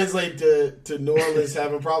going to translate to New Orleans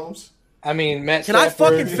having problems. I mean, Matt. Can I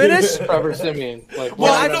Stafford, fucking finish? Trevor Simeon. Like,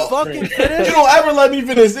 Well, one I of them fucking three. finish. You don't ever let me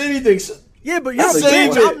finish anything. Yeah, but you're Save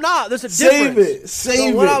saying it. I'm not. There's a Save difference. it.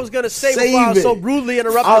 Save so what it. I was gonna say Save before I was so it. rudely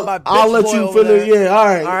interrupted by bitch I'll let boy you over finish. there. Yeah, all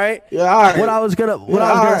right. All right. Yeah, all right. What I was gonna all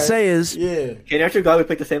right. say is Yeah. Can aren't you glad we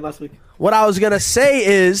picked the same last week? what I was gonna say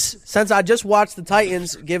is since I just watched the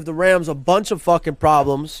Titans give the Rams a bunch of fucking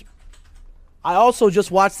problems, I also just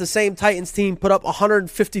watched the same Titans team put up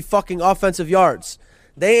 150 fucking offensive yards.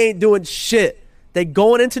 They ain't doing shit. They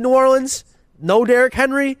going into New Orleans. No Derrick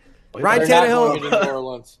Henry. Ryan They're not going Tannehill. into New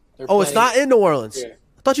Orleans. They're Oh, it's playing- not in New Orleans. Yeah.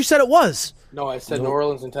 I thought you said it was. No, I said New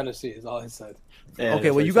Orleans and Tennessee is all I said. Yeah, Okay, that's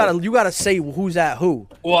well what you he said. gotta say who's at who.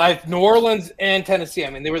 Well, New Orleans and Tennessee.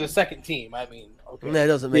 I mean, they were the second team. I mean, okay. That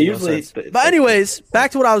doesn't make no usually sense. it's- But anyways,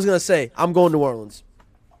 back to what I was gonna say. I'm going to New Orleans.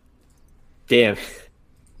 Damn.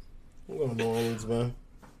 I'm going to New Orleans, man.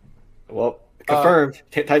 Well, confirmed.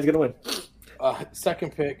 Titans gonna win.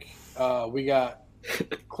 Second pick, we got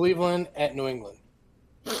Cleveland at New England.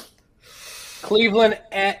 Cleveland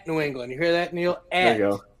at New England. You hear that, Neil? There At, you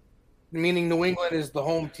go. meaning New England is the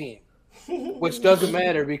home team, which doesn't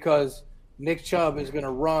matter because Nick Chubb is going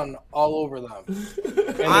to run all over them.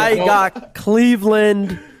 And I got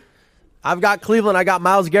Cleveland. I've got Cleveland. I got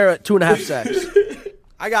Myles Garrett 2.5 sacks.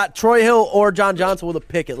 I got Troy Hill or John Johnson with a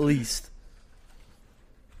pick at least.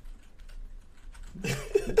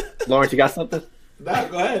 Lawrence, you got something? Nah,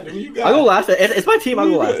 go ahead. Who you got? I'll go last. It's my team. I'll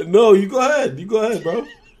go last. No, you go ahead. You go ahead, bro.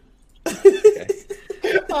 I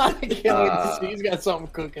can't wait to see. He's got something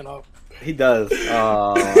cooking up. He does.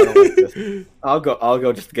 I don't like this. I'll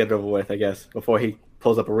go just to get it over with, I guess, before he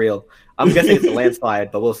pulls up a reel. I'm guessing it's a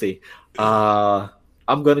landslide, but we'll see. I'm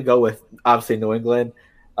gonna go with obviously New England.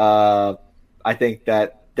 I think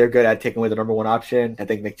that they're good at taking away the number one option. I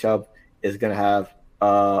think Nick Chubb is gonna have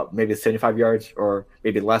maybe 75 yards or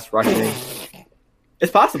maybe less rushing.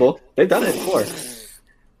 It's possible. They've done it before.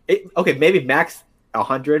 Okay, maybe max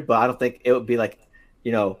 100, but I don't think it would be like,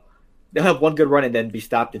 they'll have one good run and then be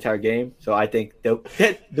stopped the entire game. So I think New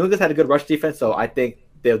England's had a good rush defense, so I think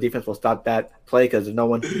their defense will stop that play because there's no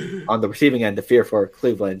one on the receiving end to fear for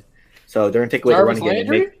Cleveland. So they're going to take away the Jarvis running game. And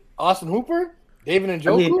Landry, make, Austin Hooper, David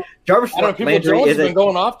Njoku. I mean, Jarvis I don't know. People Landry Jones has been isn't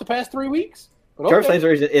going off the past 3 weeks. But Jarvis okay.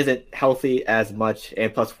 Landry isn't healthy as much,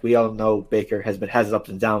 and plus we all know Baker has his ups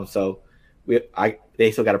and downs. So they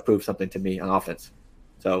still got to prove something to me on offense.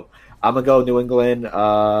 So I'm gonna go New England,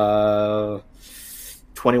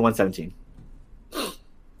 21-17.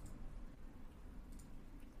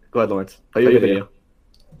 Go ahead, Lawrence. Play your video.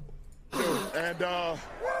 And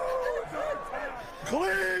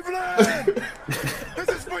Cleveland, this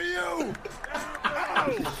is for you.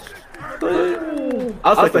 I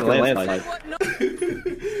was expecting a landslide.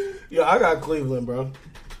 Yeah, I got Cleveland, bro.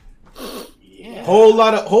 Yeah. Whole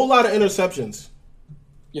lot of interceptions.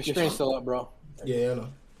 Your screen's still up, bro. Yeah, I know.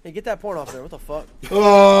 Hey, get that porn off there. What the fuck?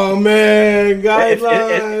 Oh man,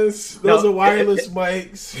 guidelines. Those no, are wireless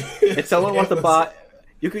mics. If someone wants to buy,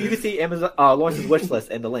 you can see Amazon Lawrence's wish list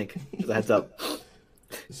in the link. Just a heads up.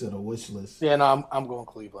 It's in a wish list. Yeah, no, I'm going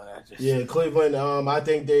Cleveland. Yeah, Cleveland. I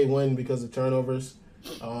think they win because of turnovers.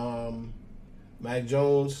 Mac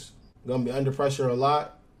Jones gonna be under pressure a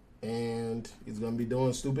lot, and he's gonna be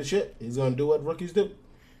doing stupid shit. He's gonna do what rookies do.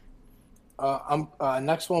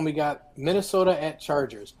 Next one, we got Minnesota at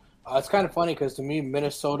Chargers. It's kind of funny because to me,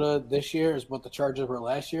 Minnesota this year is what the Chargers were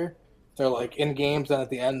last year. They're like in games, and at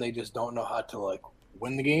the end, they just don't know how to like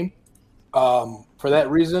win the game. For that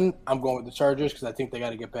reason, I'm going with the Chargers because I think they got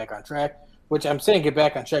to get back on track. Which I'm saying get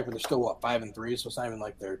back on track, but they're still 5-3, so it's not even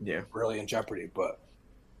like they're really in jeopardy. But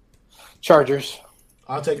Chargers.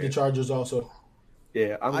 I'll take the Chargers also.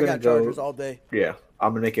 Yeah, I got Chargers all day. Yeah,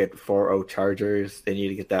 I'm gonna make it 4-0 Chargers. They need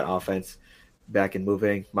to get that offense back and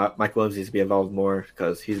moving. Mike Williams needs to be involved more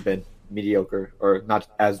because he's been mediocre or not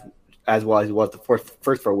as well as he was the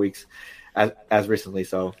first 4 weeks as recently.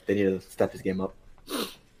 So they need to step his game up.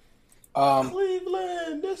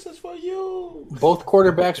 Cleveland, this is for you. Both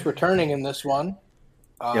quarterbacks returning in this one.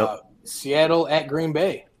 Seattle at Green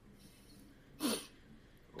Bay.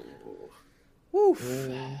 Woo.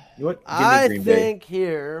 You what? I Green Bay. think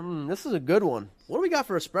here, this is a good one. What do we got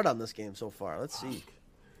for a spread on this game so far? Let's see.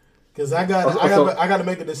 Because I got to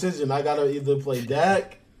make a decision. I got to either play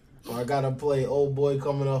Dak or I got to play old boy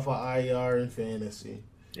coming off of IR in fantasy.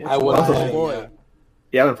 I would Also, play, boy.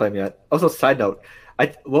 Yeah, I haven't played him yet. Also, side note,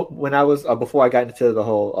 when I was before I got into the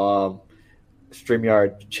whole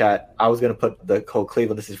StreamYard chat, I was gonna put the whole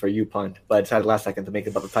Cleveland "this is for you" punt, but I decided last second to make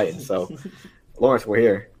it about the Titans. So, Lawrence, we're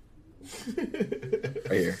here.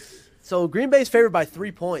 Right here. So Green Bay's favored by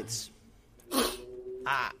 3 points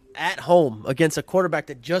at home against a quarterback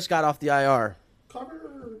that just got off the IR.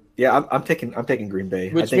 Yeah, I'm taking Green Bay.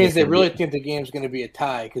 I Which think means it's they gonna really be- think the game's going to be a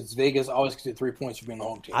tie because Vegas always gets 3 points for being the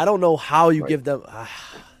home team. I don't know how you Right. give them. I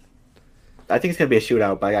think it's gonna be a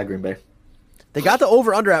shootout, but I got Green Bay. They got the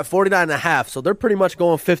over/under at 49.5, so they're pretty much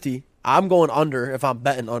going 50. I'm going under if I'm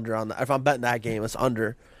betting under on that. If I'm betting that game, it's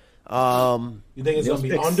under. You think it's Neil's gonna be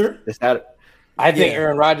picks under? Is that I think Yeah.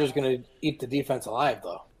 Aaron Rodgers is going to eat the defense alive,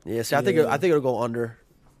 though. Yeah, see, I think it'll go under.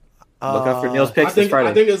 look out for Neil's I picks this think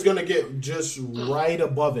Friday? it's gonna get just right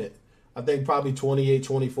above it. I think probably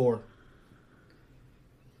 28-24.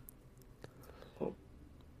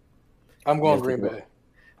 I'm going Neil's Green picking Bay.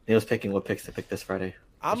 Neil's picking what picks to pick this Friday.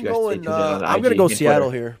 I'm You guys stay going. tuned in on I'm IG gonna go and Seattle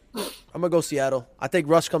Twitter. here. I'm gonna go Seattle. I think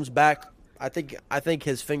Russ comes back. I think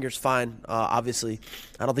his finger's fine. Obviously,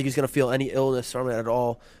 I don't think he's gonna feel any illness from it at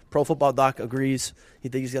all. Pro Football Doc agrees. He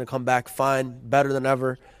thinks he's gonna come back fine, better than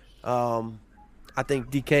ever. I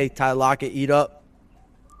think DK, Ty Lockett eat up.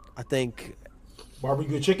 I think.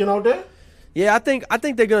 Barbecue chicken out there? Yeah, I think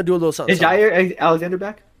they're gonna do a little something. Is Jair Alexander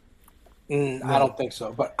back? I don't think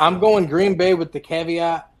so. But I'm going Green Bay with the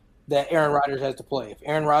caveat that Aaron Rodgers has to play. If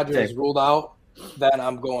Aaron Rodgers Okay. is ruled out, then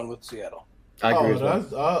I'm going with Seattle. I agree as well.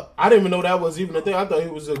 That's, I didn't even know that was even a thing. I thought he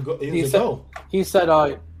was a go. He said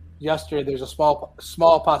yesterday there's a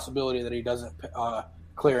small possibility that he doesn't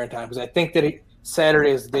clear in time because I think that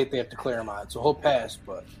Saturday is the date they have to clear him on. So he'll pass,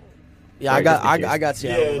 but Yeah, I got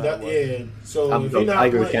Seattle. Yeah, yeah. So I'm if go- he not I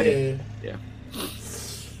agree with playing, Kenny.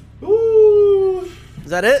 yeah. Ooh.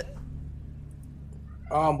 Is that it?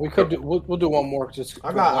 we could do we'll do one more just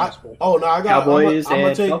I got Cowboys I'm gonna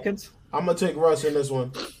and take Falcons. I'm gonna take Russ in this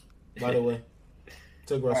one. By the way,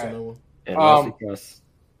 take Russ in that one. And Russ.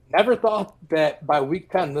 Never thought that by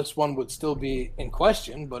week 10 this one would still be in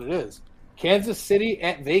question, but it is. Kansas City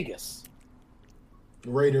at Vegas.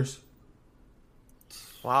 Raiders.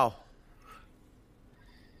 Wow.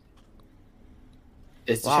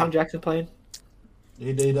 Is Wow. Deshaun Jackson playing?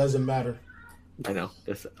 He doesn't matter. I know.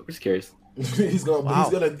 I'm just curious. he's gonna Wow.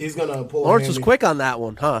 he's gonna pull. Lawrence was hammy. quick on that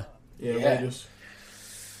one, huh? Yeah, Yeah. Raiders.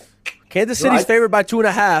 Kansas City's favored by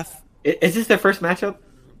 2.5. Is this their first matchup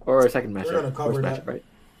or a second matchup? gonna cover first that. matchup, right?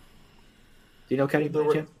 Do you know Kenny?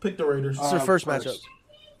 by chance? Pick the Raiders. It's their first matchup.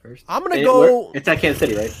 First? I'm gonna And go. It's at Kansas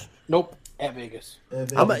City, right? Nope, at Vegas.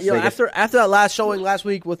 Vegas. After that last showing last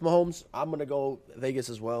week with Mahomes, I'm gonna go Vegas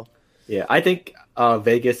as well. Yeah, I think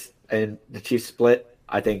Vegas and the Chiefs split.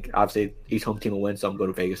 I think obviously each home team will win, so I'm going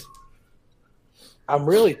to Vegas. I'm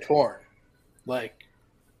really torn. Like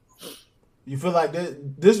You feel like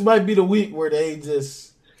this might be the week where they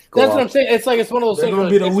just that's off. what I'm saying. It's like it's one of those They're things. gonna where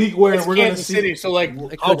be the it's- week where it's we're gonna Kansas see- City. So like,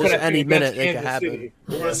 It how could just I any pick against minute it could Kansas happen. City?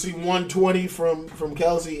 we're gonna see 120 from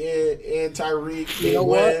Kelsey and Tyreek. They know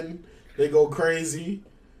what? win. They go crazy.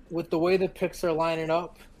 With the way the picks are lining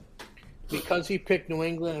up, because he picked New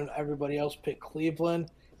England and everybody else picked Cleveland,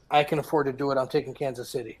 I can afford to do it. I'm taking Kansas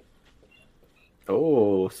City.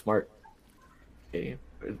 Oh, smart. Okay.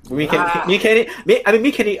 Me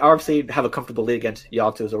and Kenny obviously have a comfortable lead against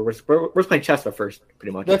y'all too, so we're playing chess at first,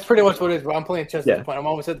 pretty much. That's pretty much what it is. But I'm playing chess at Yeah. the point. I'm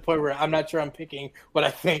almost at the point where I'm not sure I'm picking what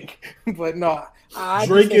I think. But no, I just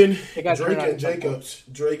Drake think they got and turned on some points.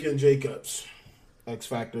 Drake and Jacobs. X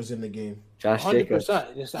factors in the game. Josh 100%. Jacobs.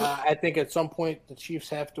 Just, I think at some point the Chiefs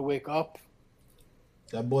have to wake up.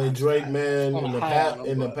 That boy Drake, man, I'm in the high on him,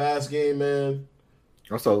 in the but- past game, man.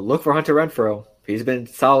 Also, look for Hunter Renfro. He's been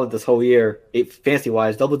solid this whole year, fantasy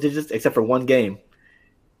wise, double digits except for one game.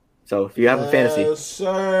 So if you have a fantasy, Yes,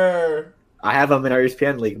 sir. I have him in our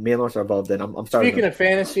ESPN league. Me and Lawrence are involved in. I'm starting. Speaking of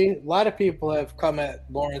fantasy, a lot of people have come at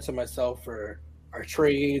Lawrence and myself for our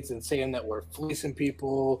trades and saying that we're fleecing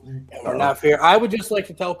people and we're not fair. I would just like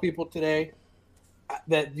to tell people today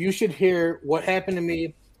that you should hear what happened to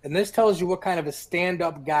me, and this tells you what kind of a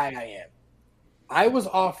stand-up guy I am. I was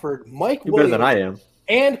offered Mike You're better Williams than I am.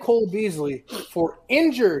 and Cole Beasley for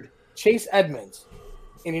injured Chase Edmonds.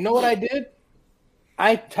 And you know what I did?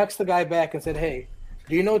 I texted the guy back and said, hey,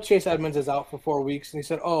 do you know Chase Edmonds is out for 4 weeks? And he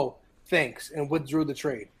said, oh, thanks, and withdrew the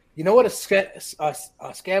trade. You know what a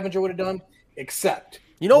scavenger would have done? Accept.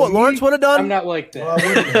 You know what Lawrence would have I'm done? not like that.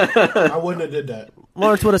 I wouldn't have did that.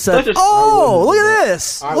 Lawrence would have said, Just- "Oh, I look wouldn't at do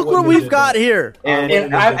this! I Look what wouldn't we've do got that. here." And,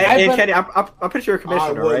 And I've been- Kenny, I'm pretty sure you're a I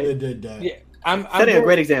commissioner, wouldn't right? have did that. Yeah, I'm Setting a very-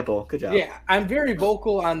 great example. Good job. Yeah, I'm very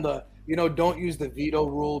vocal on the, don't use the veto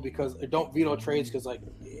rule because don't veto trades because like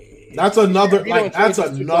That's another veto like that's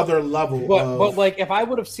trades is too another tough. level. But like if I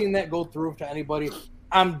would have seen that go through to anybody,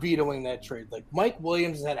 I'm vetoing that trade. Like Mike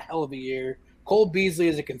Williams has had a hell of a year. Cole Beasley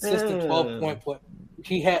is a consistent 12-point player.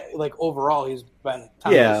 He had overall he's been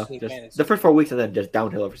top 15 fantasy. The first 4 weeks and then just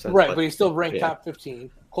downhill ever since. Right, but he's still ranked top 15.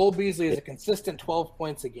 Cole Beasley is a consistent 12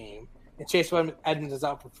 points a game, and Chase Edmonds is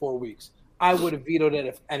out for 4 weeks. I would have vetoed it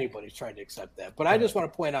if anybody's trying to accept that. But I just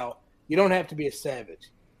want to point out, you don't have to be a savage.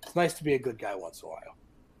 It's nice to be a good guy once in a while.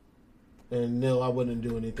 And Neil, I wouldn't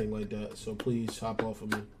do anything like that. So please hop off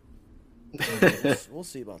of me. We'll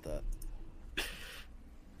see about that.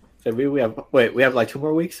 So we have like 2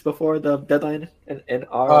 more weeks before the deadline in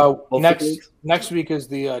our next week is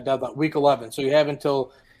the deadline, week 11. So you have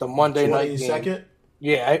until the Monday night game. 22nd?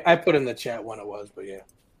 Yeah, I put in the chat when it was, but yeah.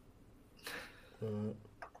 I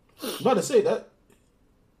was about to say that.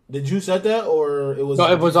 Did you set that or it was?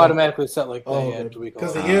 No, it was automatically set like that. Oh, okay.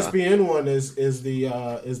 Because the ESPN one is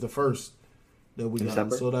the first that we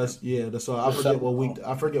December? got. So that's I forget what week.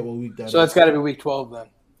 I forget what week that. So that's got to be week 12 then.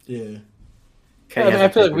 Yeah. I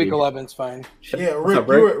feel like week 11's fine. Yeah,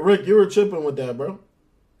 Rick, you were chipping with that, bro.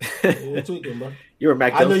 You were tweaking, bro. You were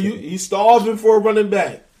Mac. I know you starving for a running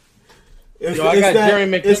back. I got Jerry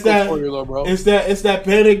McNichols for you, little bro. It's that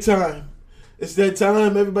panic time. It's that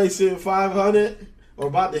time everybody's sitting 500 or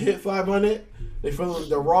about to hit 500. They feel like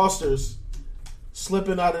the rosters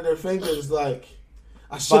slipping out of their fingers. Like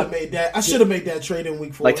I should have made that. I should have made that trade in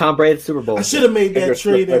week 4. Like Tom Brady's Super Bowl. I should have made that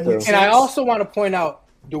trade in week 6. And I also want to point out,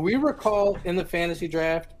 do we recall in the fantasy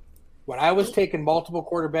draft when I was taking multiple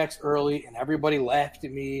quarterbacks early and everybody laughed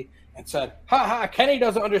at me and said, "Ha ha, Kenny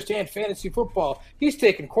doesn't understand fantasy football. He's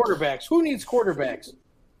taking quarterbacks. Who needs quarterbacks?"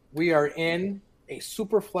 We are in a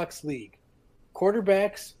super flex league.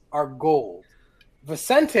 Quarterbacks are gold.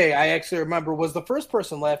 Vicente, I actually remember, was the first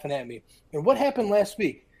person laughing at me. And what happened last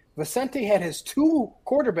week? Vicente had his 2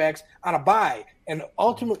 quarterbacks on a bye, and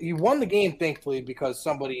ultimately he won the game, thankfully, because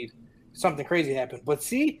something crazy happened. But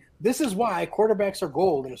see, this is why quarterbacks are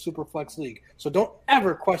gold in a super flex league. So don't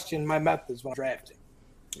ever question my methods when drafting.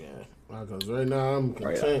 Yeah, because right now I'm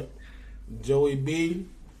content. Right. Joey B.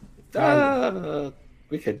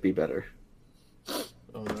 We could be better.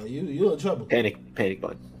 Oh no, you in trouble. Panic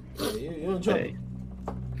button. Yeah, you in trouble. Hey.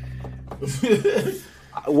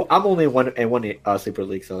 I'm only one sleeper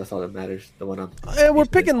league, so that's all that matters. The one I'm. And we're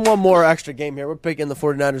picking one more extra game here. We're picking the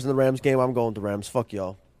 49ers and the Rams game. I'm going to Rams. Fuck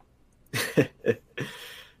y'all.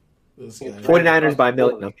 49ers by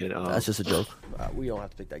million. No, kidding. That's just a joke. We don't have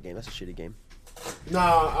to pick that game. That's a shitty game.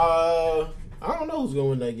 Nah, I don't know who's going to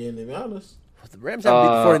win that game, to be honest. The Rams haven't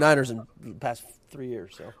beat the 49ers in the past 3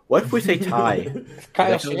 years. So what if we say tie?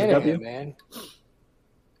 Kyle Shanahan, man.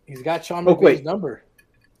 He's got Sean McVay's number.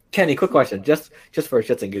 Kenny, quick question, just for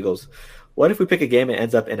shits and giggles. What if we pick a game and it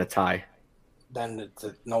ends up in a tie? Then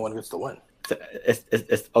no one gets to win.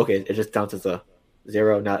 It's okay. It just counts as a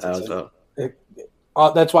 0, not as a.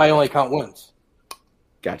 That's why I only count wins.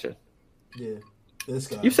 Gotcha. Yeah, this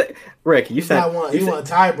guy. You said Rick. You said you want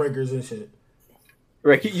tiebreakers and shit.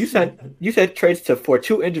 Rick, you said trades for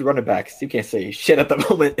 2 injured running backs. You can't say shit at the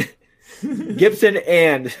moment. Gibson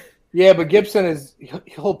and but Gibson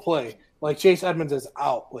he'll play. Like Chase Edmonds is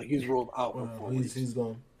out. Like he's ruled out. He's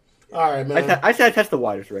gone. All right, man. I said I test the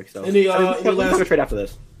waters, Rick. So any last trade after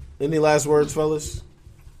this? Any last words, fellas?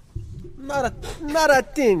 Not a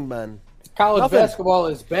thing, man. College basketball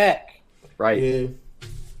is back. Right. Yeah.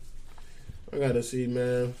 I gotta see,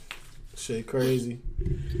 man. Shit, crazy.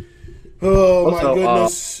 Oh my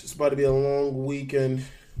goodness! It's about to be a long weekend.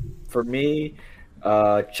 For me,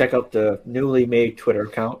 check out the newly made Twitter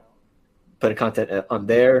account. Putting content on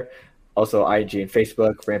there. Also, IG and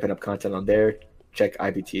Facebook, ramping up content on there. Check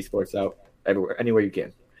IBT Sports out everywhere, anywhere you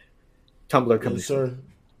can. Tumblr coming soon.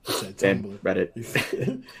 And Reddit.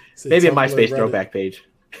 Tumblr, Maybe a MySpace Reddit. Throwback page.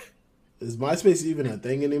 Is MySpace even a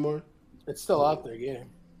thing anymore? It's still out there, yeah.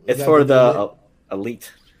 It's for the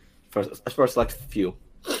elite, for a select few.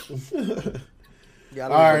 Yeah,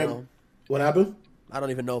 all right. Know. What happened? I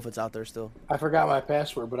don't even know if it's out there still. I forgot my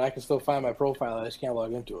password, but I can still find my profile. I just can't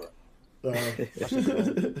log into it.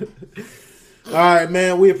 All right,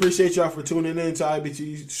 man. We appreciate y'all for tuning in to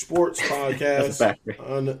IBT Sports Podcast.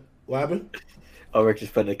 What happened? Oh, Rick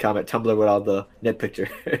just put in a comment, Tumblr with all the nip pictures.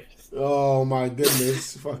 Oh, my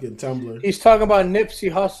goodness. Fucking Tumblr. He's talking about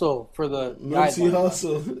Nipsey Hussle for the Nipsey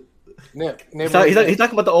Hussle. Nip. He's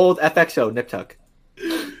talking about the old FX show, Nip Tuck.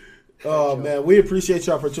 Oh, man. We appreciate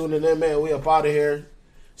y'all for tuning in, man. We up out of here.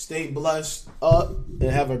 Stay blessed up and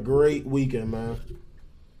have a great weekend, man.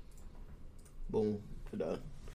 Boom. We're done.